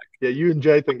 Yeah. Yeah, you and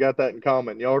Jathan got that in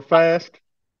common. Y'all are fast.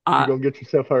 You're going to get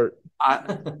yourself hurt.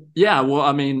 Yeah, well,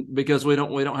 I mean, because we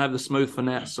don't have the smooth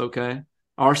finesse, okay?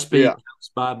 Our speed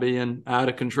comes by being out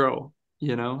of control.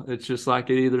 It's just like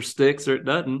it either sticks or it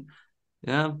doesn't.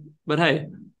 Yeah. But hey,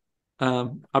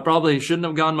 I probably shouldn't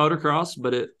have gone motocross,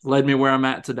 but it led me where I'm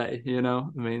at today. I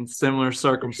mean, similar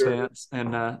circumstance, sure.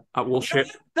 And I will share.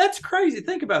 That's crazy.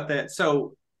 Think about that.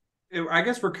 So I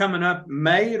guess we're coming up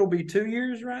May. It'll be 2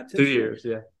 years, right? 2 years.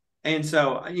 Yeah. And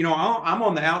so, you know, I'm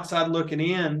on the outside looking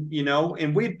in, you know,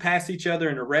 and we'd pass each other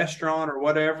in a restaurant or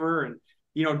whatever. And,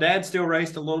 you know, Dad still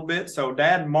raced a little bit. So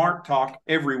Dad and Mark talk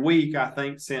every week, I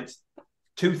think, since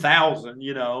 2000,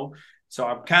 you know. So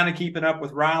I'm kind of keeping up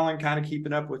with Ryland, kind of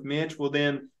keeping up with Mitch. Well,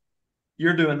 then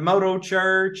you're doing Moto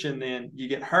Church, and then you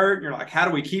get hurt. And you're like, how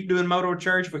do we keep doing Moto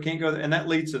Church if we can't go there? And that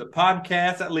leads to the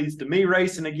podcast. That leads to me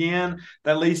racing again.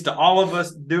 That leads to all of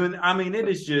us doing. I mean, it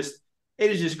is just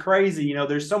crazy. You know,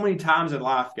 there's so many times in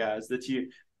life, guys, that you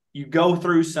go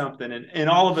through something, and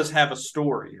all of us have a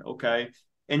story, okay?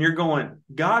 And you're going,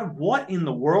 God, what in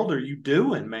the world are you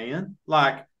doing, man?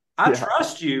 Like, I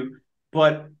trust you,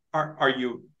 but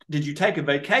did you take a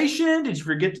vacation? Did you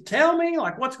forget to tell me?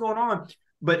 Like, what's going on?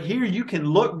 But here you can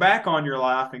look back on your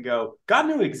life and go, God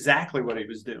knew exactly what he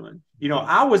was doing. You know,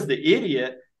 I was the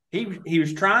idiot. He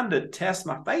was trying to test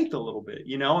my faith a little bit,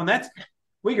 you know, and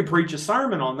we could preach a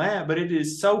sermon on that, but it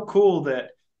is so cool that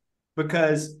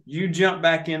because you jump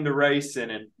back into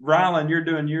racing, and Ryland, you're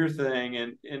doing your thing,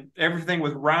 and everything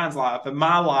with Ryan's life and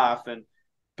my life. And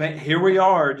here we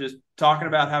are just talking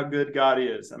about how good God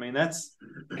is. I mean, it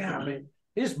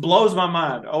just blows my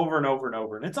mind over and over and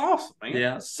over. And it's awesome, man.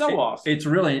 Yeah. It's so awesome. It's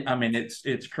really, I mean,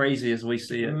 it's crazy as we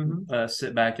see it,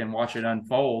 sit back and watch it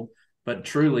unfold, but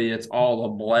truly it's all a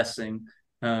blessing.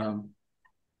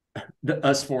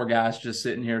 Us four guys just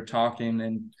sitting here talking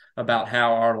and about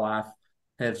how our life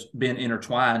has been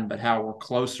intertwined, but how we're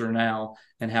closer now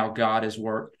and how God has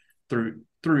worked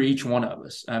through each one of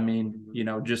us. I mean, you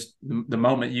know, just the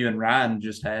moment you and Ryan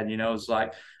just had, you know, it's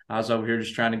like I was over here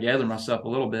just trying to gather myself a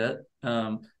little bit,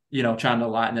 you know, trying to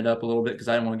lighten it up a little bit because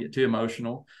I didn't want to get too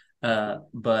emotional.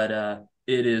 But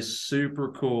it is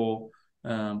super cool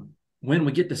when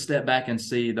we get to step back and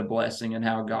see the blessing and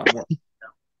how God works.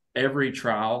 Every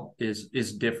trial is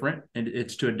different, and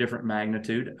it's to a different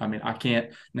magnitude. I mean, I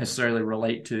can't necessarily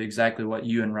relate to exactly what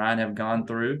you and Ryan have gone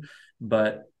through,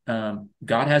 but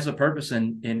God has a purpose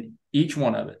in each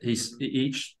one of it.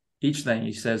 Each thing.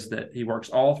 He says that he works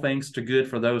all things to good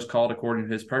for those called according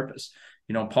to his purpose.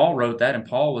 You know, Paul wrote that, and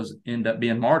Paul end up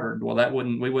being martyred. Well,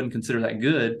 we wouldn't consider that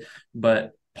good,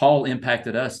 but Paul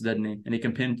impacted us, doesn't he? And he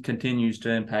continues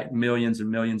to impact millions and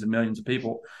millions and millions of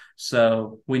people.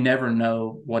 So we never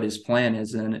know what his plan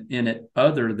is in it,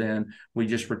 other than we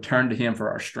just return to him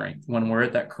for our strength. When we're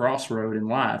at that crossroad in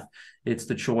life, it's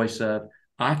the choice of,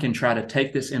 I can try to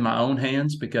take this in my own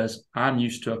hands because I'm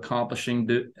used to accomplishing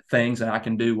things and I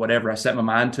can do whatever I set my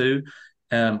mind to,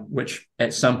 which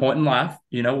at some point in life,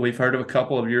 you know, we've heard of a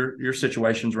couple of your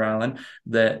situations, Ryland,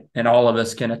 and all of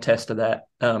us can attest to that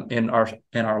in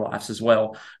our lives as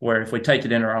well, where if we take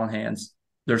it in our own hands,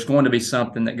 there's going to be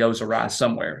something that goes awry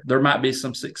somewhere. There might be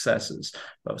some successes,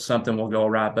 but something will go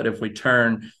awry. But if we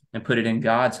turn and put it in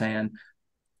God's hand,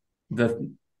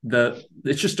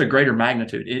 it's just a greater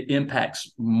magnitude. It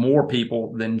impacts more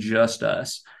people than just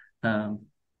us. So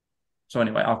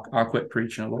anyway, I'll quit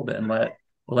preaching a little bit and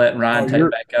let Ryan take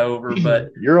back over. But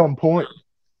you're on point.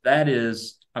 That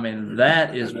is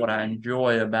what I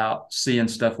enjoy about seeing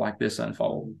stuff like this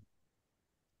unfold.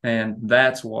 And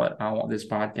that's what I want this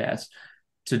podcast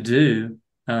to do.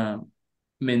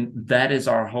 That is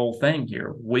our whole thing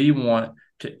here. We want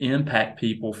to impact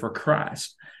people for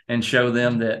Christ and show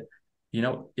them that, you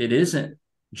know, it isn't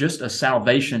just a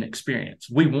salvation experience.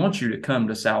 We want you to come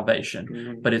to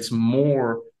salvation, but it's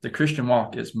more, the Christian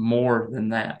walk is more than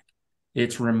that.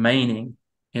 It's remaining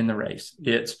in the race.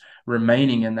 It's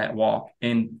remaining in that walk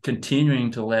and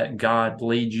continuing to let God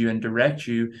lead you and direct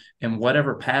you in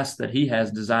whatever path that he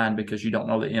has designed, because you don't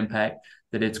know the impact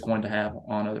that it's going to have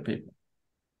on other people.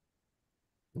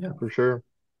 Yeah, for sure.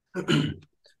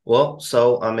 Well,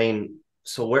 so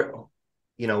where,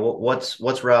 you know,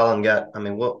 what's Ryland got? I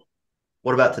mean, what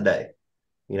about today?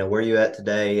 You know, where are you at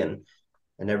today and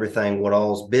everything? What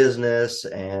all's business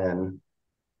and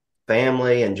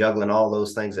family and juggling all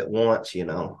those things at once? You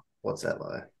know, what's that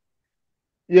like?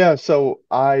 Yeah, so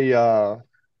I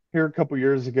here a couple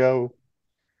years ago,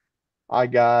 I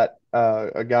got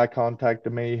a guy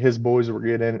contacted me. His boys were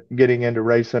getting into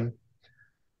racing.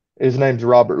 His name's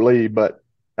Robert Lee, but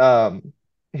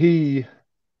he's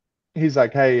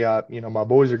like, hey, you know, my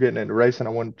boys are getting into racing.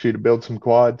 I want you to build some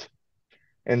quads.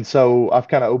 And so I've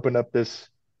kind of opened up this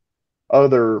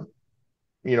other,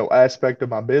 you know, aspect of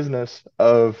my business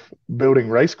of building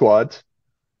race quads,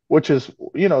 which is,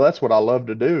 you know, that's what I love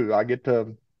to do. I get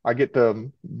to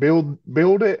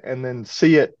build it and then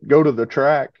see it go to the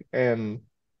track and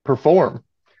perform.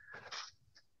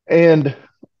 And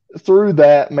through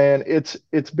that, man, it's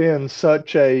been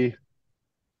such a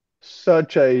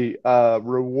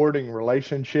rewarding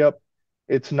relationship.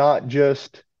 It's not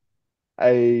just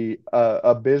a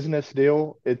business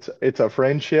deal. It's a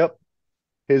friendship.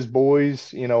 His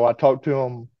boys, I talk to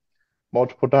him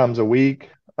multiple times a week.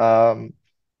 I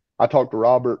talk to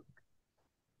Robert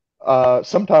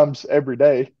sometimes every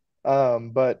day.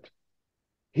 But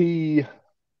he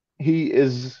he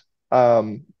is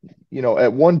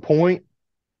at one point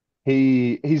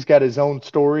he's got his own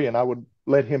story, and I would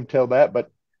let him tell that.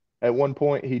 But at one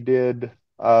point he did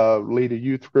lead a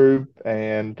youth group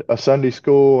and a Sunday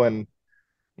school, and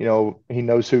he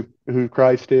knows who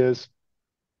Christ is.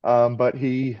 But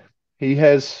he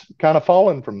has kind of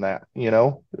fallen from that,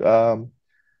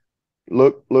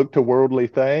 look to worldly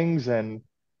things. And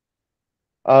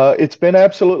it's been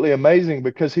absolutely amazing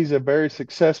because he's a very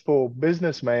successful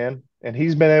businessman, and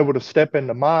he's been able to step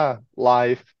into my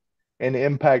life and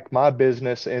impact my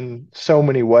business in so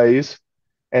many ways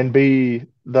and be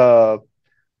the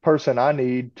person I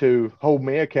need to hold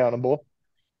me accountable.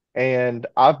 And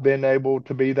I've been able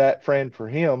to be that friend for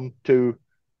him to,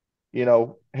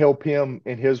 help him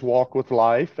in his walk with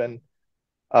life and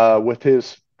with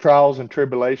his trials and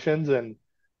tribulations.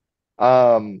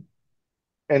 Um,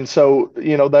 and so,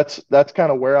 that's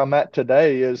kind of where I'm at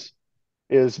today is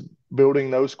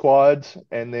building those quads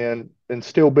and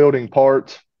still building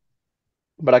parts.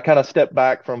 But I kind of stepped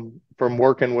back from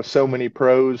working with so many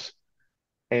pros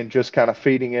and just kind of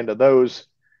feeding into those,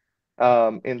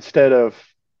 instead of,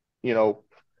 you know,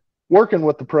 working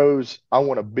with the pros. I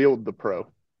want to build the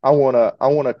pro. I want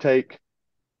to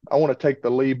take the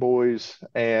Lee boys,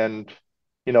 and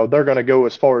they're going to go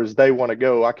as far as they want to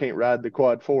go. I can't ride the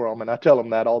quad for them, and I tell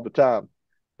them that all the time.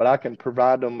 But I can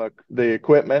provide them the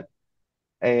equipment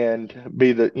and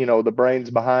be the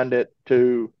brains behind it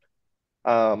to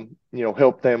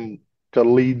help them to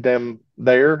lead them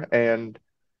there. And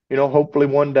hopefully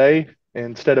one day,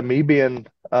 instead of me being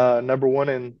number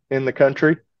one in the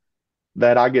country,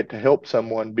 that I get to help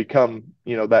someone become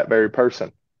that very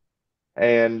person.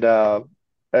 And I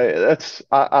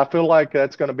feel like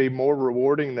that's going to be more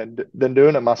rewarding than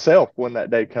doing it myself when that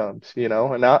day comes.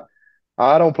 And I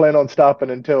don't plan on stopping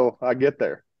until I get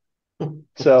there.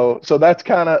 So that's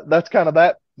kind of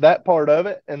that part of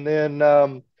it. And then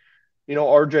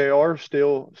RJR,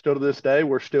 still to this day,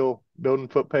 we're still building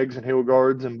foot pegs and heel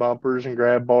guards and bumpers and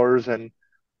grab bars. And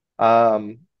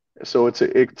so it's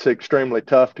extremely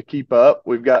tough to keep up.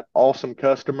 We've got awesome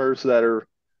customers that are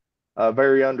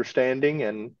very understanding,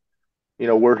 and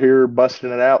we're here busting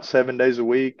it out 7 days a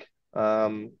week.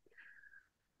 I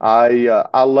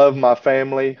love my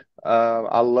family.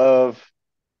 I love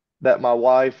that my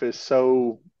wife is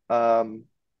so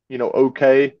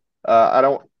okay. I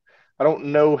don't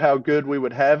know how good we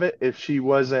would have it if she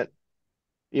wasn't,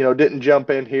 didn't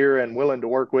jump in here and willing to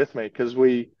work with me, because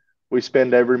we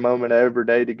spend every moment of every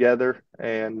day together.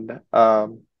 And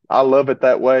I love it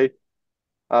that way.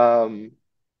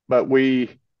 But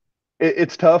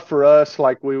it's tough for us.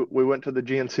 Like we went to the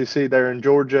GNCC there in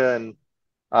Georgia, and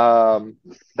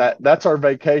that's our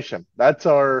vacation. That's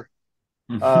our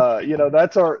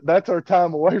that's our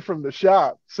time away from the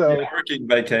shop. So Yeah, working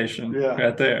vacation, yeah,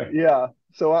 right there. yeah.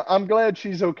 So I'm glad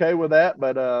she's okay with that.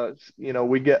 But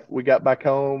we got back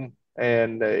home,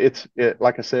 and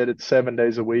like I said, it's 7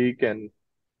 days a week. And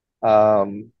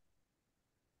um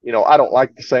I don't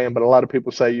like the saying, but a lot of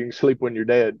people say you can sleep when you're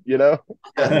dead.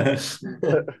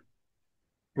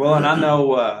 Well, and I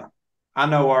know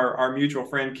our mutual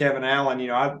friend Kevin Allen.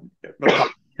 I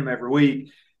talk to him every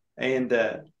week,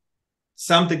 and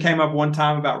something came up one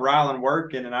time about Ryland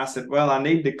working, and I said, "Well, I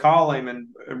need to call him." And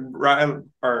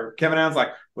Kevin Allen's like,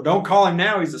 "Well, don't call him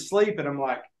now; he's asleep." And I'm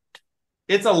like,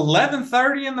 "It's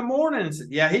 11:30 in the morning." And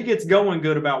said, "Yeah, he gets going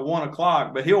good about 1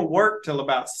 o'clock, but he'll work till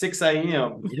about 6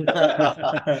 a.m."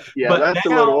 Yeah, But that's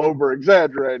now, a little over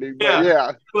exaggerating, but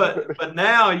yeah. but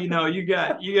now you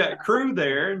got crew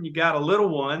there, and you got a little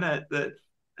one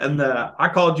and I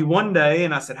called you one day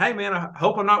and I said, "Hey man, I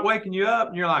hope I'm not waking you up."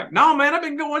 And you're like, "No man, I've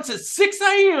been going since 6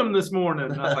 a.m. this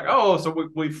morning." And I was like, "Oh, so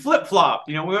we flip flopped.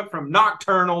 We went from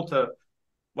nocturnal to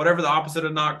whatever the opposite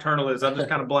of nocturnal is." I'm just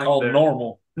kind of blank Called there.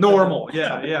 normal. Normal,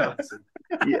 yeah.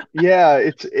 Yeah,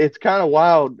 it's kind of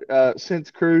wild.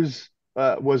 Since Cruz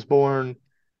was born,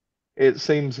 it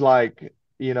seems like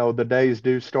the days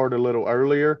do start a little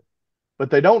earlier, but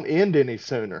they don't end any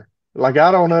sooner. Like,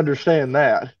 I don't understand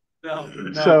that. No.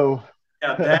 So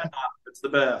Yeah, dad, it's the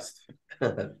best.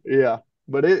 yeah,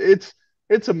 but it's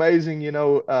amazing,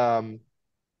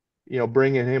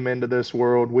 bringing him into this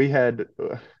world. We had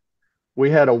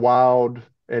a wild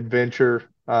adventure.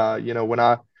 When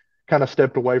I kind of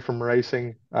stepped away from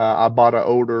racing, I bought an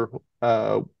older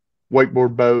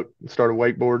wakeboard boat and started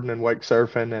wakeboarding and wake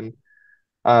surfing. And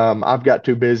I've got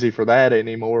too busy for that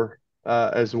anymore.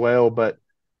 as well. But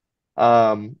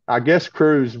I guess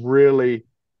Cruz really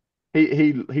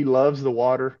he loves the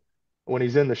water when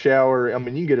he's in the shower. I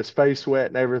mean, you can get his face wet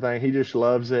and everything. He just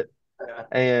loves it.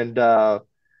 And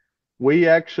we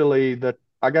actually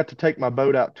I got to take my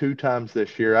boat out 2 times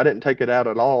this year. I didn't take it out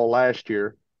at all last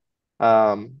year.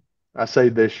 I say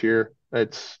this year.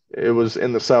 It was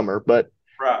in the summer, but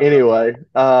anyway,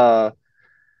 the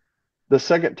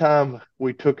second time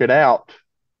we took it out,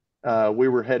 we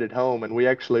were headed home, and we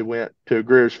actually went to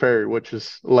Greer's Ferry, which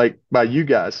is lake by you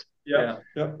guys. Yeah.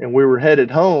 And we were headed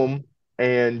home,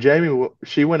 and Jamie,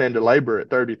 she went into labor at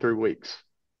 33 weeks.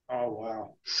 Oh,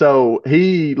 wow. So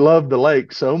he loved the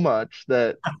lake so much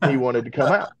that he wanted to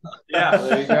come out. Yeah,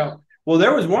 there you go. Well,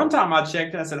 there was one time I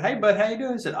checked and I said, "Hey, bud, how you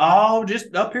doing?" He said, "Oh,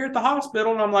 just up here at the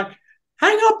hospital." And I'm like,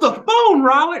 "Hang up the phone,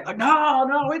 Riley." Like,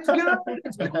 no, it's good.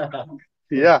 It's good.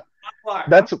 Yeah. Like,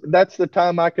 That's the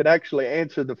time I could actually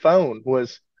answer the phone,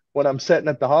 was when I'm sitting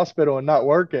at the hospital and not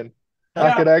working.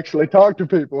 I could actually talk to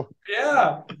people.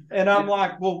 Yeah. And I'm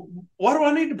like, "Well, what do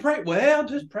I need to pray?" "Well,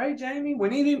 just pray, Jamie. We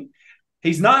need him.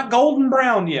 He's not golden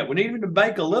brown yet. We need him to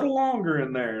bake a little longer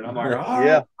in there." And I'm like, "All right."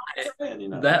 Yeah.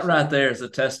 That right there is a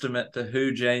testament to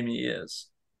who Jamie is.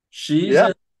 She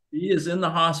is in the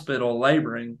hospital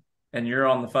laboring, and you're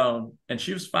on the phone, and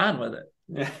she was fine with it.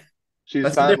 Yeah.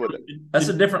 She's fine with it. That's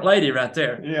a different lady right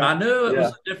there. Yeah. I knew it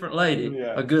was a different lady,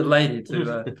 a good lady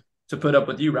to put up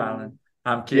with you, Ryland.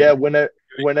 I'm kidding. Yeah,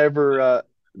 whenever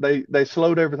they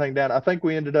slowed everything down, I think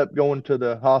we ended up going to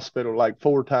the hospital like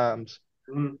 4 times.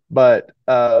 Mhm. But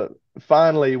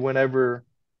finally, whenever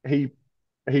he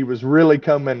was really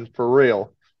coming for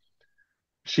real,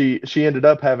 she ended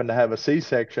up having to have a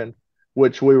C-section,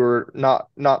 which we were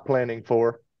not planning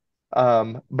for.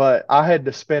 But I had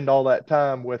to spend all that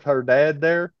time with her dad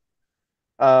there.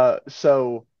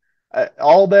 So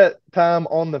all that time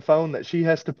on the phone that she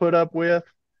has to put up with,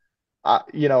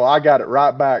 I got it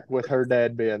right back with her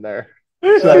dad being there.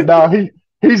 So no,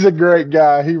 he's a great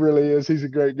guy. He really is. He's a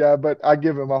great guy, but I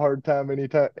give him a hard time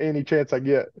any chance I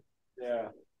get. Yeah.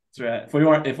 That's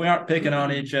right. If we aren't picking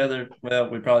on each other, well,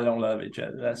 we probably don't love each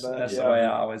other. That's the way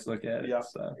I always look at it. Yeah.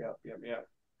 So Yeah.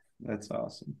 that's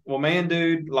awesome. Well, man,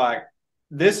 dude, like,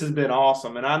 this has been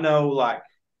awesome. And I know, like,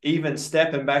 even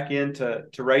stepping back into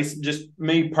racing, just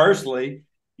me personally,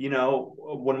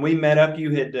 when we met up,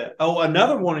 you had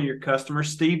another one of your customers,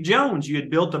 Steve Jones, you had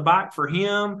built a bike for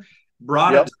him,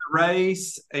 brought it to the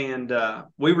race, and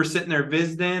we were sitting there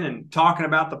visiting and talking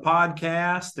about the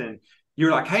podcast, and you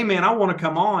were like, "Hey, man, I want to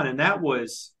come on." And that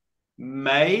was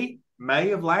May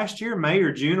of last year, May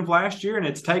or June of last year, and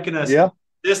it's taken us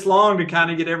this long to kind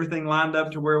of get everything lined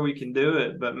up to where we can do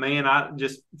it. But man, I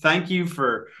just thank you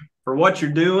for what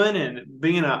you're doing and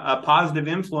being a positive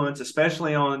influence,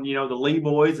 especially on, the Lee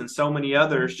boys and so many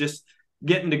others, just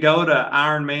getting to go to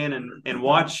Ironman and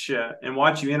watch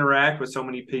you interact with so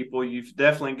many people. You've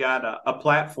definitely got a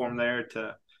platform there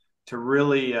to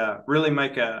really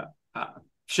make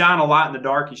shine a light in the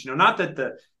darkness. Not that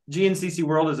the GNCC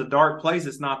world is a dark place.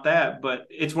 It's not that, but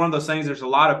it's one of those things. There's a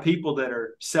lot of people that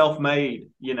are self-made,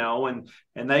 and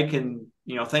they can,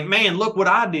 think, "Man, look what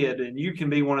I did." And you can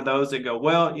be one of those that go,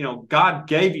 "Well, God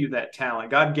gave you that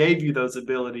talent. God gave you those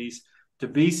abilities to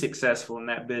be successful in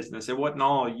that business. It wasn't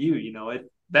all you,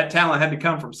 that talent had to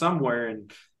come from somewhere,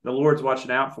 and the Lord's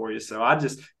watching out for you." So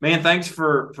man, thanks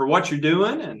for what you're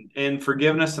doing and for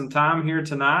giving us some time here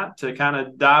tonight to kind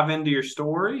of dive into your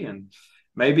story, and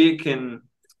maybe it can,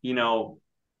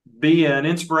 be an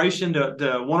inspiration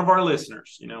to one of our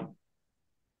listeners,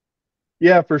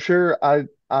 Yeah, for sure. I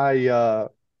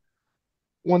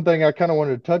one thing I kind of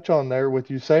wanted to touch on there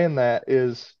with you saying that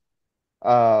is,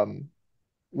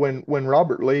 when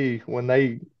Robert Lee, when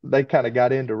they kind of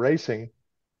got into racing,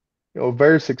 a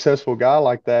very successful guy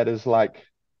like that is like,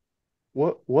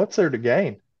 what's there to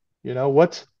gain?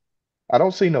 I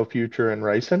don't see no future in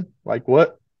racing. Like,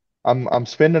 what? I'm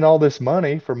spending all this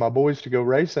money for my boys to go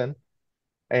racing,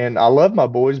 and I love my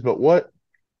boys, but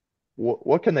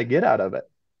what can they get out of it?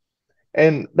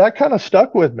 And that kind of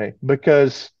stuck with me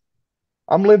because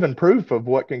I'm living proof of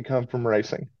what can come from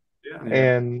racing. Yeah.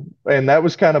 And that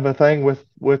was kind of a thing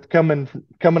with coming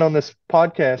on this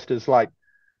podcast, is like,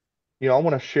 I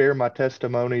want to share my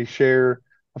testimony, I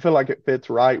feel like it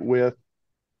fits right with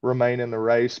remain in the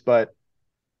race, but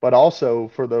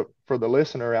also for the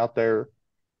listener out there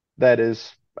that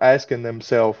is asking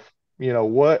themselves,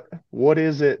 what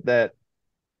is it that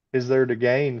is there to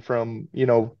gain from,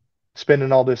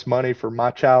 spending all this money for my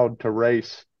child to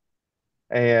race?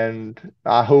 And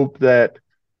I hope that,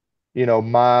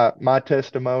 my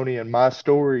testimony and my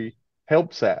story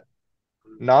helps that.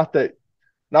 Not that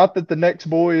not that the next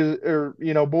boy is, or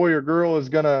boy or girl is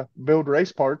gonna build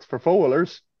race parts for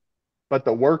four-wheelers, but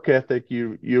the work ethic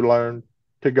you learn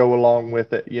to go along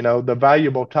with it, the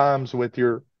valuable times with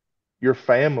your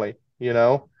family,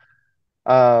 and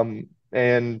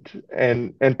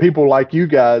people like you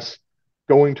guys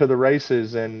going to the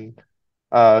races and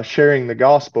sharing the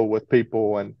gospel with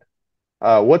people, and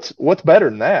what's better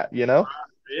than that? Yeah,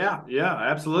 yeah,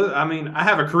 absolutely. I mean, I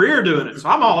have a career doing it, so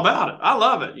I'm all about it. I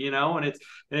love it, and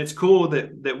it's cool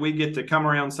that we get to come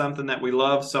around something that we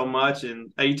love so much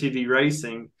in ATV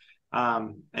racing,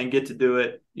 and get to do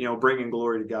it, bringing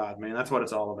glory to God, man. That's what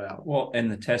it's all about. Well,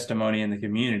 and the testimony in the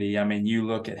community. I mean, you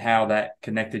look at how that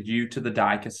connected you to the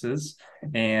Dykuses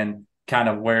and kind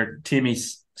of where Timmy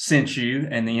sent you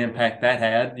and the impact that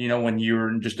had, when you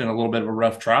were just in a little bit of a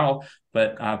rough trial.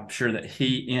 But I'm sure that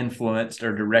he influenced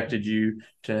or directed you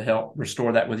to help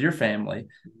restore that with your family.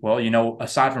 Well,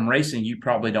 aside from racing, you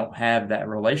probably don't have that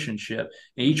relationship.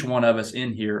 Each one of us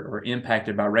in here are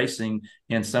impacted by racing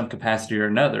in some capacity or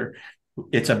another.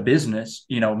 It's a business,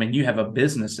 I mean, you have a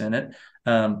business in it.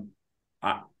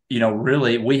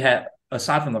 Really, we have,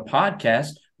 aside from the podcast,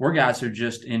 we're guys who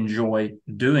just enjoy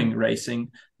doing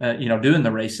racing, doing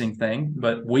the racing thing.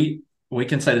 But we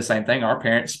can say the same thing. Our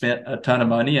parents spent a ton of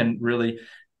money and really,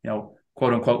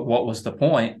 quote unquote, what was the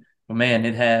point? Well, man,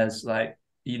 it has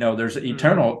there's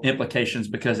eternal implications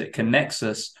because it connects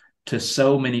us to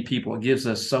so many people. It gives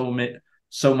us so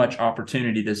much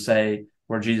opportunity to say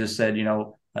where Jesus said,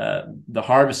 the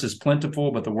harvest is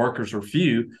plentiful, but the workers are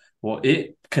few. Well,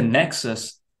 it connects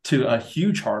us to a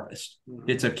huge harvest.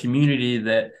 It's a community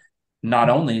that not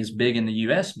only is big in the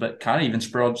U.S., but kind of even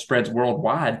spreads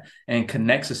worldwide and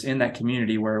connects us in that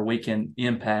community where we can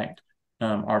impact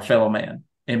our fellow man.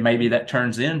 And maybe that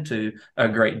turns into a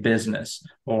great business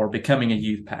or becoming a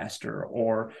youth pastor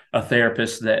or a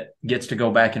therapist that gets to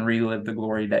go back and relive the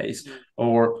glory days,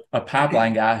 or a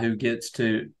pipeline guy who gets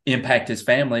to impact his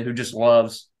family who just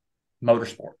loves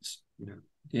motorsports.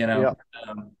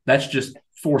 That's just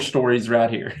 4 stories right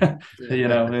here,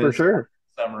 For sure.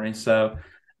 Summary. So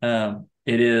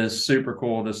it is super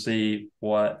cool to see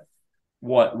what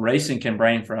racing can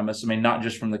bring from us. I mean, not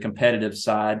just from the competitive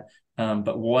side,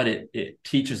 but what it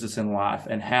teaches us in life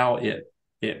and how it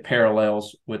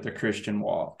parallels with the Christian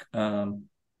walk.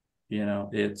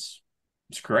 It's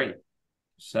great.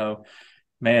 So,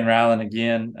 man, Ryland,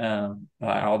 again,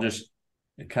 I'll just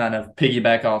kind of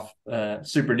piggyback off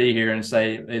Super D here and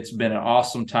say it's been an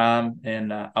awesome time,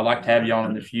 and I'd like to have you on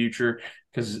in the future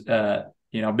because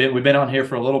we've been on here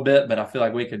for a little bit, but I feel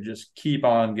like we could just keep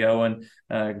on going.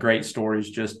 Great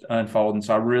stories just unfolding.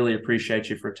 So I really appreciate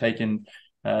you for taking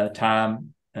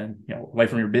time and away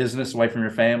from your business, away from your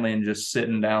family, and just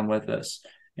sitting down with us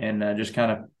and just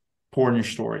kind of pouring your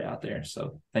story out there.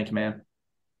 So thank you, man.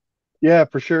 Yeah,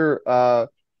 for sure.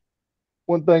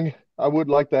 One thing I would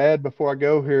like to add before I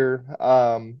go here,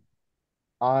 I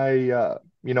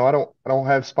don't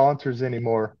have sponsors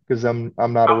anymore because I'm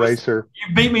not a racer.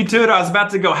 You beat me to it. I was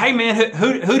about to go, hey man,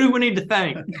 who do we need to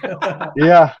thank?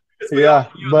 Yeah,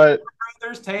 but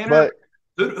brothers, Tanner,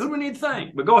 who do we need to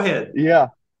thank? But go ahead. Yeah,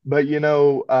 but in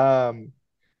the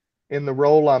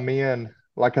role I'm in,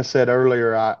 like I said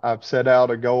earlier, I've set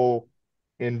out a goal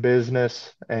in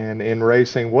business and in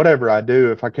racing. Whatever I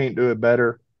do, if I can't do it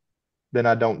better, then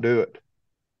I don't do it.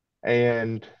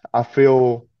 And I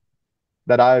feel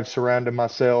that I've surrounded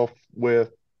myself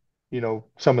with,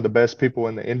 some of the best people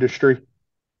in the industry.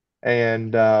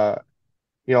 And,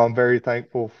 I'm very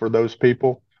thankful for those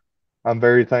people. I'm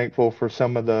very thankful for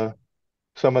some of the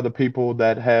people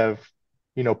that have,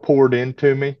 poured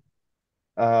into me,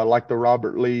 like the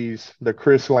Robert Lees, the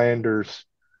Chris Landers,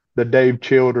 the Dave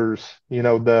Childers,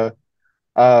 the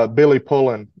Billy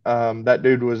Pullen. That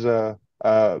dude was a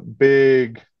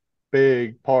big,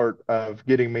 big part of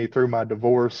getting me through my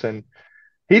divorce. And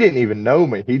he didn't even know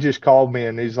me. He just called me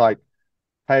and he's like,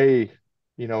 hey,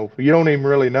 you don't even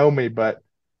really know me, but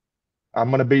I'm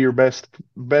going to be your best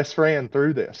friend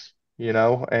through this,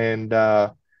 and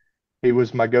he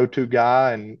was my go-to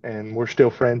guy, and we're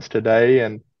still friends today.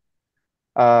 And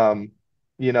and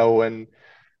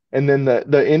then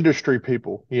the industry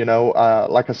people,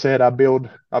 like I said, I build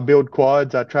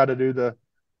quads. I try to do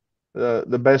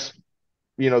the best,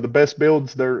 the best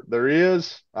builds there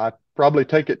is. I probably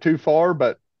take it too far,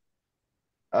 but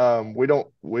we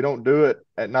don't do it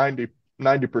at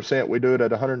 90%. We do it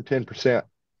at 110%.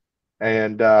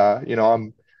 And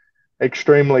I'm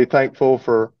extremely thankful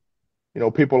for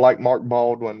people like Mark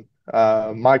Baldwin,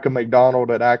 Micah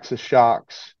McDonald at Axis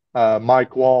Shocks,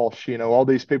 Mike Walsh. All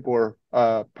these people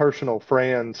are personal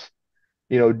friends.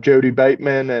 Jody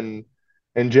Bateman and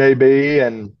JB,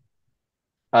 and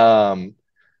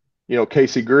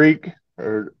Casey Greek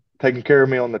are taking care of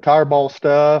me on the tire ball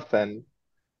stuff, and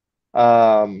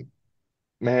um,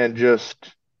 man,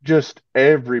 just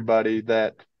everybody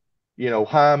that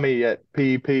hire me at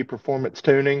PEP Performance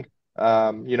Tuning.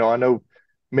 I know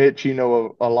Mitch, a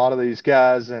lot of these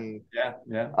guys, and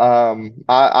Yeah.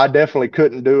 I definitely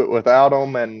couldn't do it without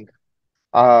them. And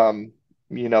um,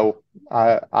 you know,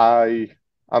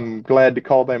 I'm glad to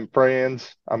call them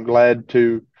friends. I'm glad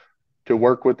to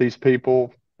work with these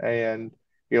people, and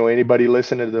anybody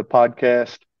listening to the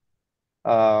podcast,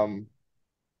 um,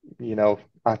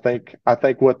 I think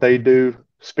what they do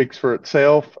speaks for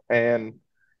itself. And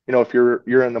if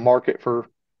you're in the market for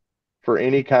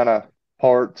any kind of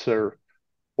parts or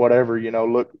whatever,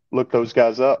 look those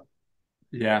guys up.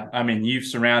 Yeah, I mean, you've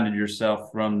surrounded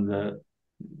yourself from the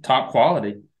top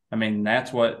quality. I mean,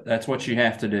 that's what you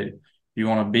have to do. If you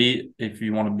want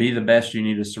to be the best, you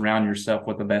need to surround yourself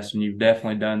with the best, and you've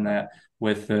definitely done that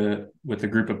with the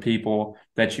group of people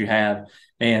that you have.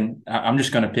 And I'm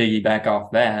just going to piggyback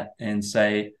off that and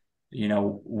say,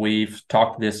 we've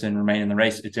talked this in Remain in the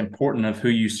Race. It's important of who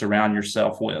you surround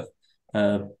yourself with,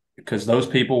 because those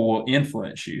people will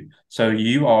influence you. So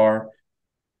you are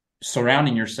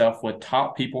surrounding yourself with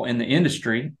top people in the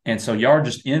industry, and so y'all are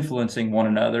just influencing one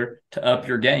another to up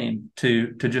your game,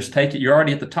 to just take it. You're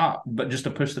already at the top, but just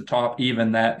to push the top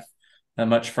even that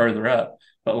much further up.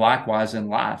 But likewise in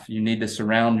life, you need to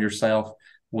surround yourself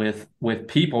with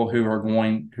people who are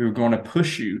going to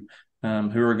push you,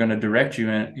 who are going to direct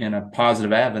you in a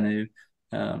positive avenue.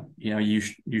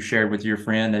 You shared with your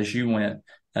friend as you went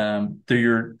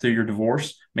through your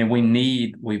divorce. I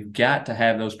mean, we've got to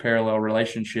have those parallel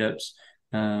relationships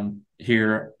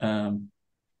here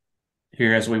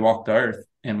as we walk the earth.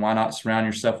 And why not surround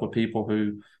yourself with people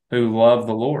who love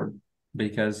the Lord,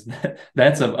 because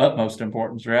that's of utmost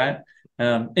importance, right?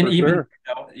 And For even sure.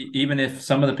 even if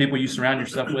some of the people you surround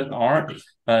yourself with aren't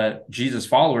Jesus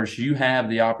followers, you have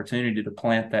the opportunity to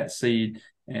plant that seed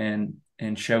and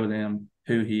show them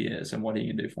who He is and what He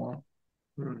can do for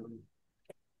them.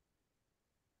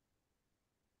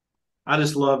 I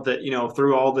just love that,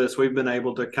 through all this, we've been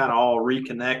able to kind of all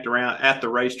reconnect around at the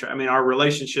racetrack. I mean, our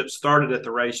relationship started at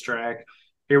the racetrack.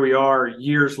 Here we are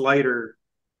years later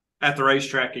at the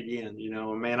racetrack again,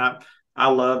 and man, I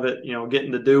love it,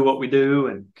 getting to do what we do.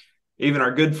 And even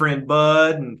our good friend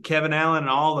Bud and Kevin Allen and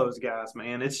all those guys,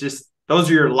 man, it's just, those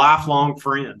are your lifelong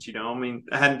friends. I mean,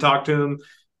 I hadn't talked to them.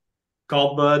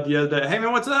 Called Bud the other day. Hey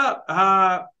man, what's up? Hey,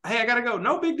 I gotta go.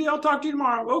 No big deal. I'll talk to you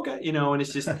tomorrow. Okay, and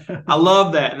it's just, I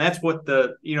love that, and that's what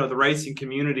the racing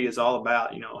community is all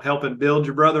about. Helping build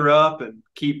your brother up and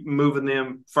keep moving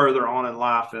them further on in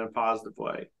life in a positive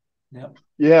way. Yep.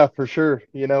 Yeah, for sure.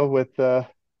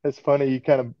 It's funny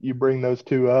you bring those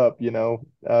two up.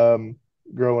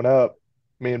 Growing up,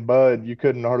 me and Bud, you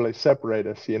couldn't hardly separate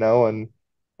us.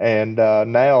 And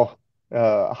now,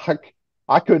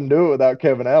 I couldn't do it without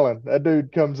Kevin Allen. That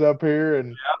dude comes up here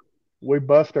and we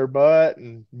bust our butt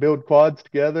and build quads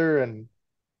together, and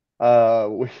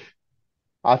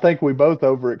I think we both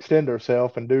overextend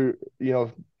ourselves and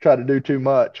try to do too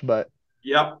much. But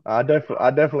Yep, I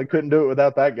definitely couldn't do it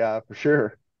without that guy for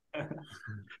sure.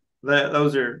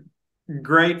 those are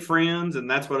great friends, and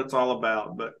that's what it's all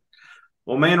about. But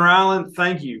well, man, Ryland,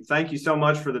 thank you so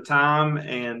much for the time,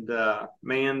 and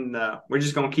we're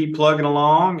just gonna keep plugging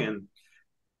along. And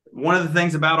one of the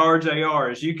things about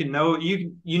RJR is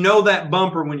you know that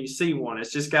bumper when you see one.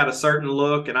 It's just got a certain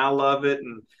look, and I love it.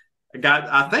 And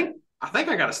I think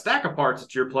I got a stack of parts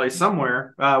at your place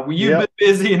somewhere. You've been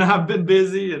busy and I've been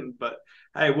busy, but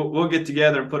hey, we'll get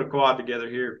together and put a quad together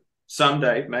here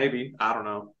someday, maybe. I don't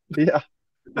know. Yeah.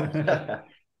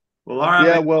 Well, all right.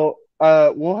 Yeah. Man. Well,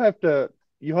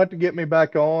 you'll have to get me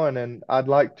back on, and I'd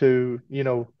like to,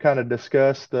 kind of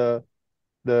discuss the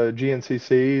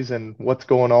GNCCs and what's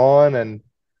going on. And,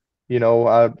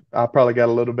 I probably got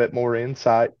a little bit more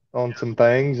insight on some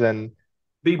things, and,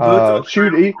 Be boots on the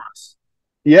shoot, ground for us.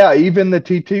 yeah, even the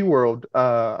TT world.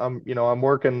 I'm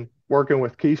working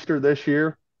with Keister this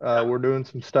year. We're doing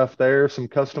some stuff there, some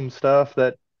custom stuff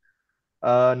that,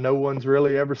 no one's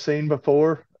really ever seen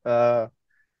before. Try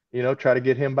to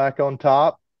get him back on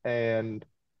top, and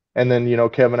then,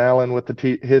 Kevin Allen with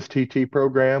his TT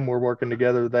program, we're working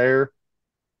together there.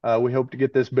 We hope to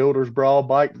get this Builders Brawl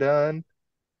bike done,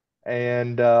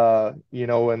 and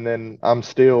and then I'm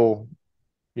still,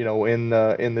 in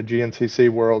the GNCC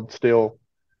world still.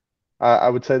 I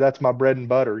would say that's my bread and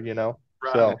butter. Right.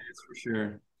 So That's for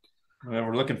sure. Well,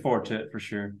 we're looking forward to it for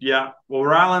sure. Yeah. Well,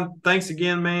 Ryland, thanks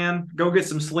again, man. Go get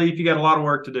some sleep. You got a lot of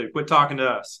work to do. Quit talking to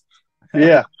us.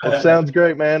 Yeah, it sounds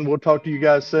great, man. We'll talk to you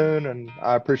guys soon, and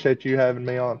I appreciate you having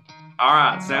me on. All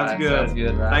right, sounds good. Sounds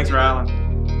good, Ryland. Thanks, Ryland.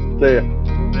 See ya.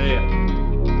 See ya.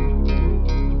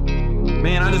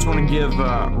 Man, I just want to give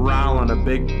Ryland a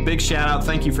big shout out.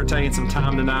 Thank you for taking some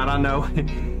time tonight. I know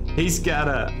he's got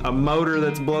a motor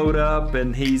that's blowed up,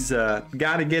 and he's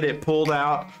got to get it pulled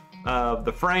out of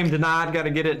the frame tonight. Got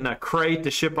to get it in a crate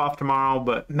to ship off tomorrow.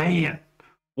 But man,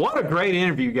 what a great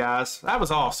interview, guys. That was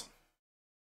awesome.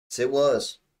 Yes, it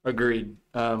was. Agreed.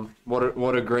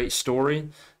 What a great story.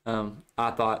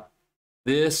 I thought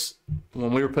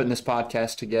when we were putting this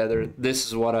podcast together, this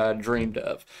is what I dreamed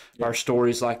of. Yeah. Our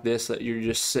stories like this that you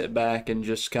just sit back and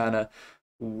just kind of,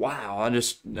 wow, I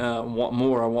just want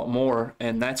more. I want more.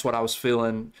 And that's what I was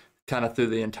feeling kind of through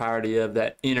the entirety of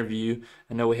that interview.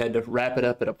 I know we had to wrap it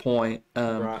up at a point,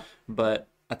 right. But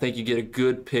I think you get a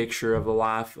good picture of the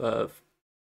life of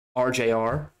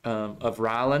RJR, of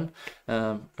Ryland,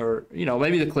 or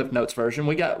maybe the Cliff Notes version.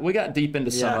 We got deep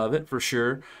into some of it for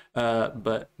sure,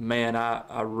 but man,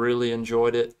 I really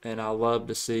enjoyed it, and I love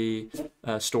to see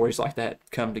stories like that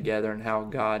come together and how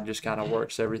God just kind of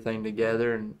works everything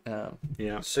together.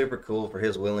 And super cool for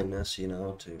his willingness,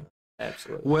 to.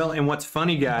 Absolutely. Well, and what's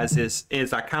funny, guys, is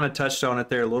I kind of touched on it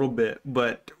there a little bit,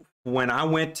 but when I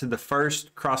went to the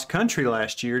first cross country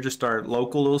last year, just our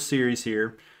local little series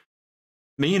here.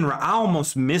 I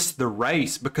almost missed the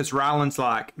race because Ryland's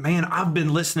like, man, I've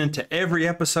been listening to every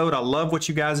episode. I love what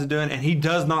you guys are doing. And he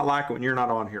does not like it when you're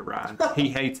not on here, Ryan. He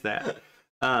hates that.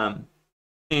 And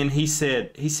he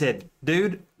said,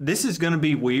 dude, this is going to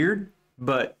be weird,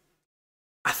 but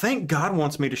I think God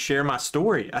wants me to share my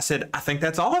story. I said, I think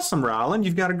that's awesome, Ryland.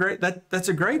 You've got that's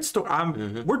a great story.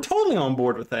 We're totally on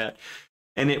board with that.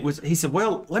 And he said,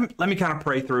 well, let me kind of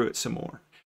pray through it some more.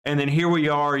 And then here we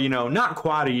are, not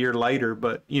quite a year later,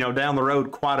 but, down the road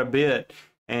quite a bit.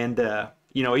 And,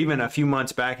 even a few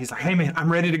months back, he's like, hey, man,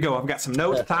 I'm ready to go. I've got some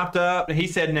notes typed up. And he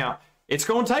said, now, it's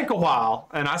going to take a while.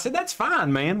 And I said, that's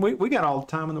fine, man. We got all the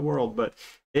time in the world. But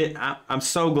I'm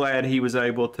so glad he was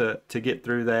able to get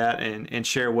through that and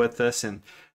share with us. And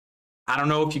I don't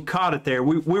know if you caught it there.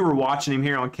 We were watching him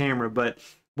here on camera, but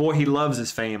boy, he loves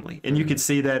his family, and you could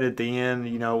see that at the end.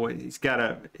 He's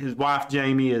got his wife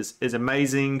Jamie is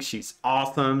amazing. She's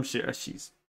awesome. She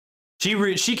keeps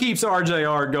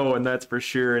RJR going, that's for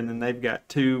sure. And then they've got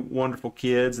 2 wonderful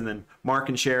kids, and then Mark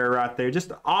and Shara right there.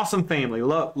 Just an awesome family.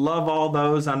 Love all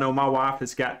those. I know my wife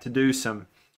has got to do some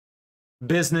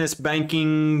business,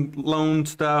 banking, loan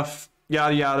stuff,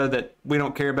 yada yada, that we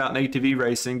don't care about in ATV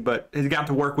racing, but has got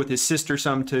to work with his sister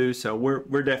some too. So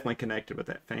we're definitely connected with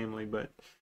that family. But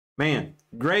man,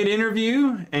 great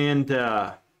interview. And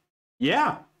y'all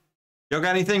got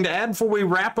anything to add before we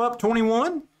wrap up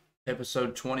 21?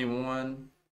 Episode 21.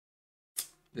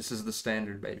 This is the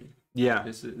standard, baby. Yeah.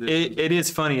 It is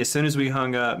funny. As soon as we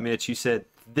hung up, Mitch, you said,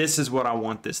 this is what I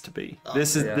want this to be.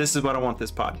 This is what I want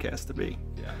this podcast to be.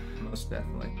 Yeah, most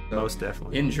definitely. So most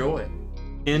definitely. Enjoy.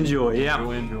 Yeah.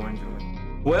 Enjoy.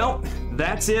 Well,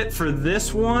 that's it for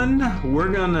this one. We're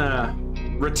going to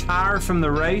retire from the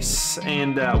race,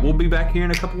 and we'll be back here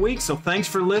in a couple weeks. So thanks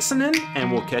for listening,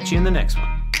 and we'll catch you in the next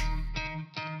one.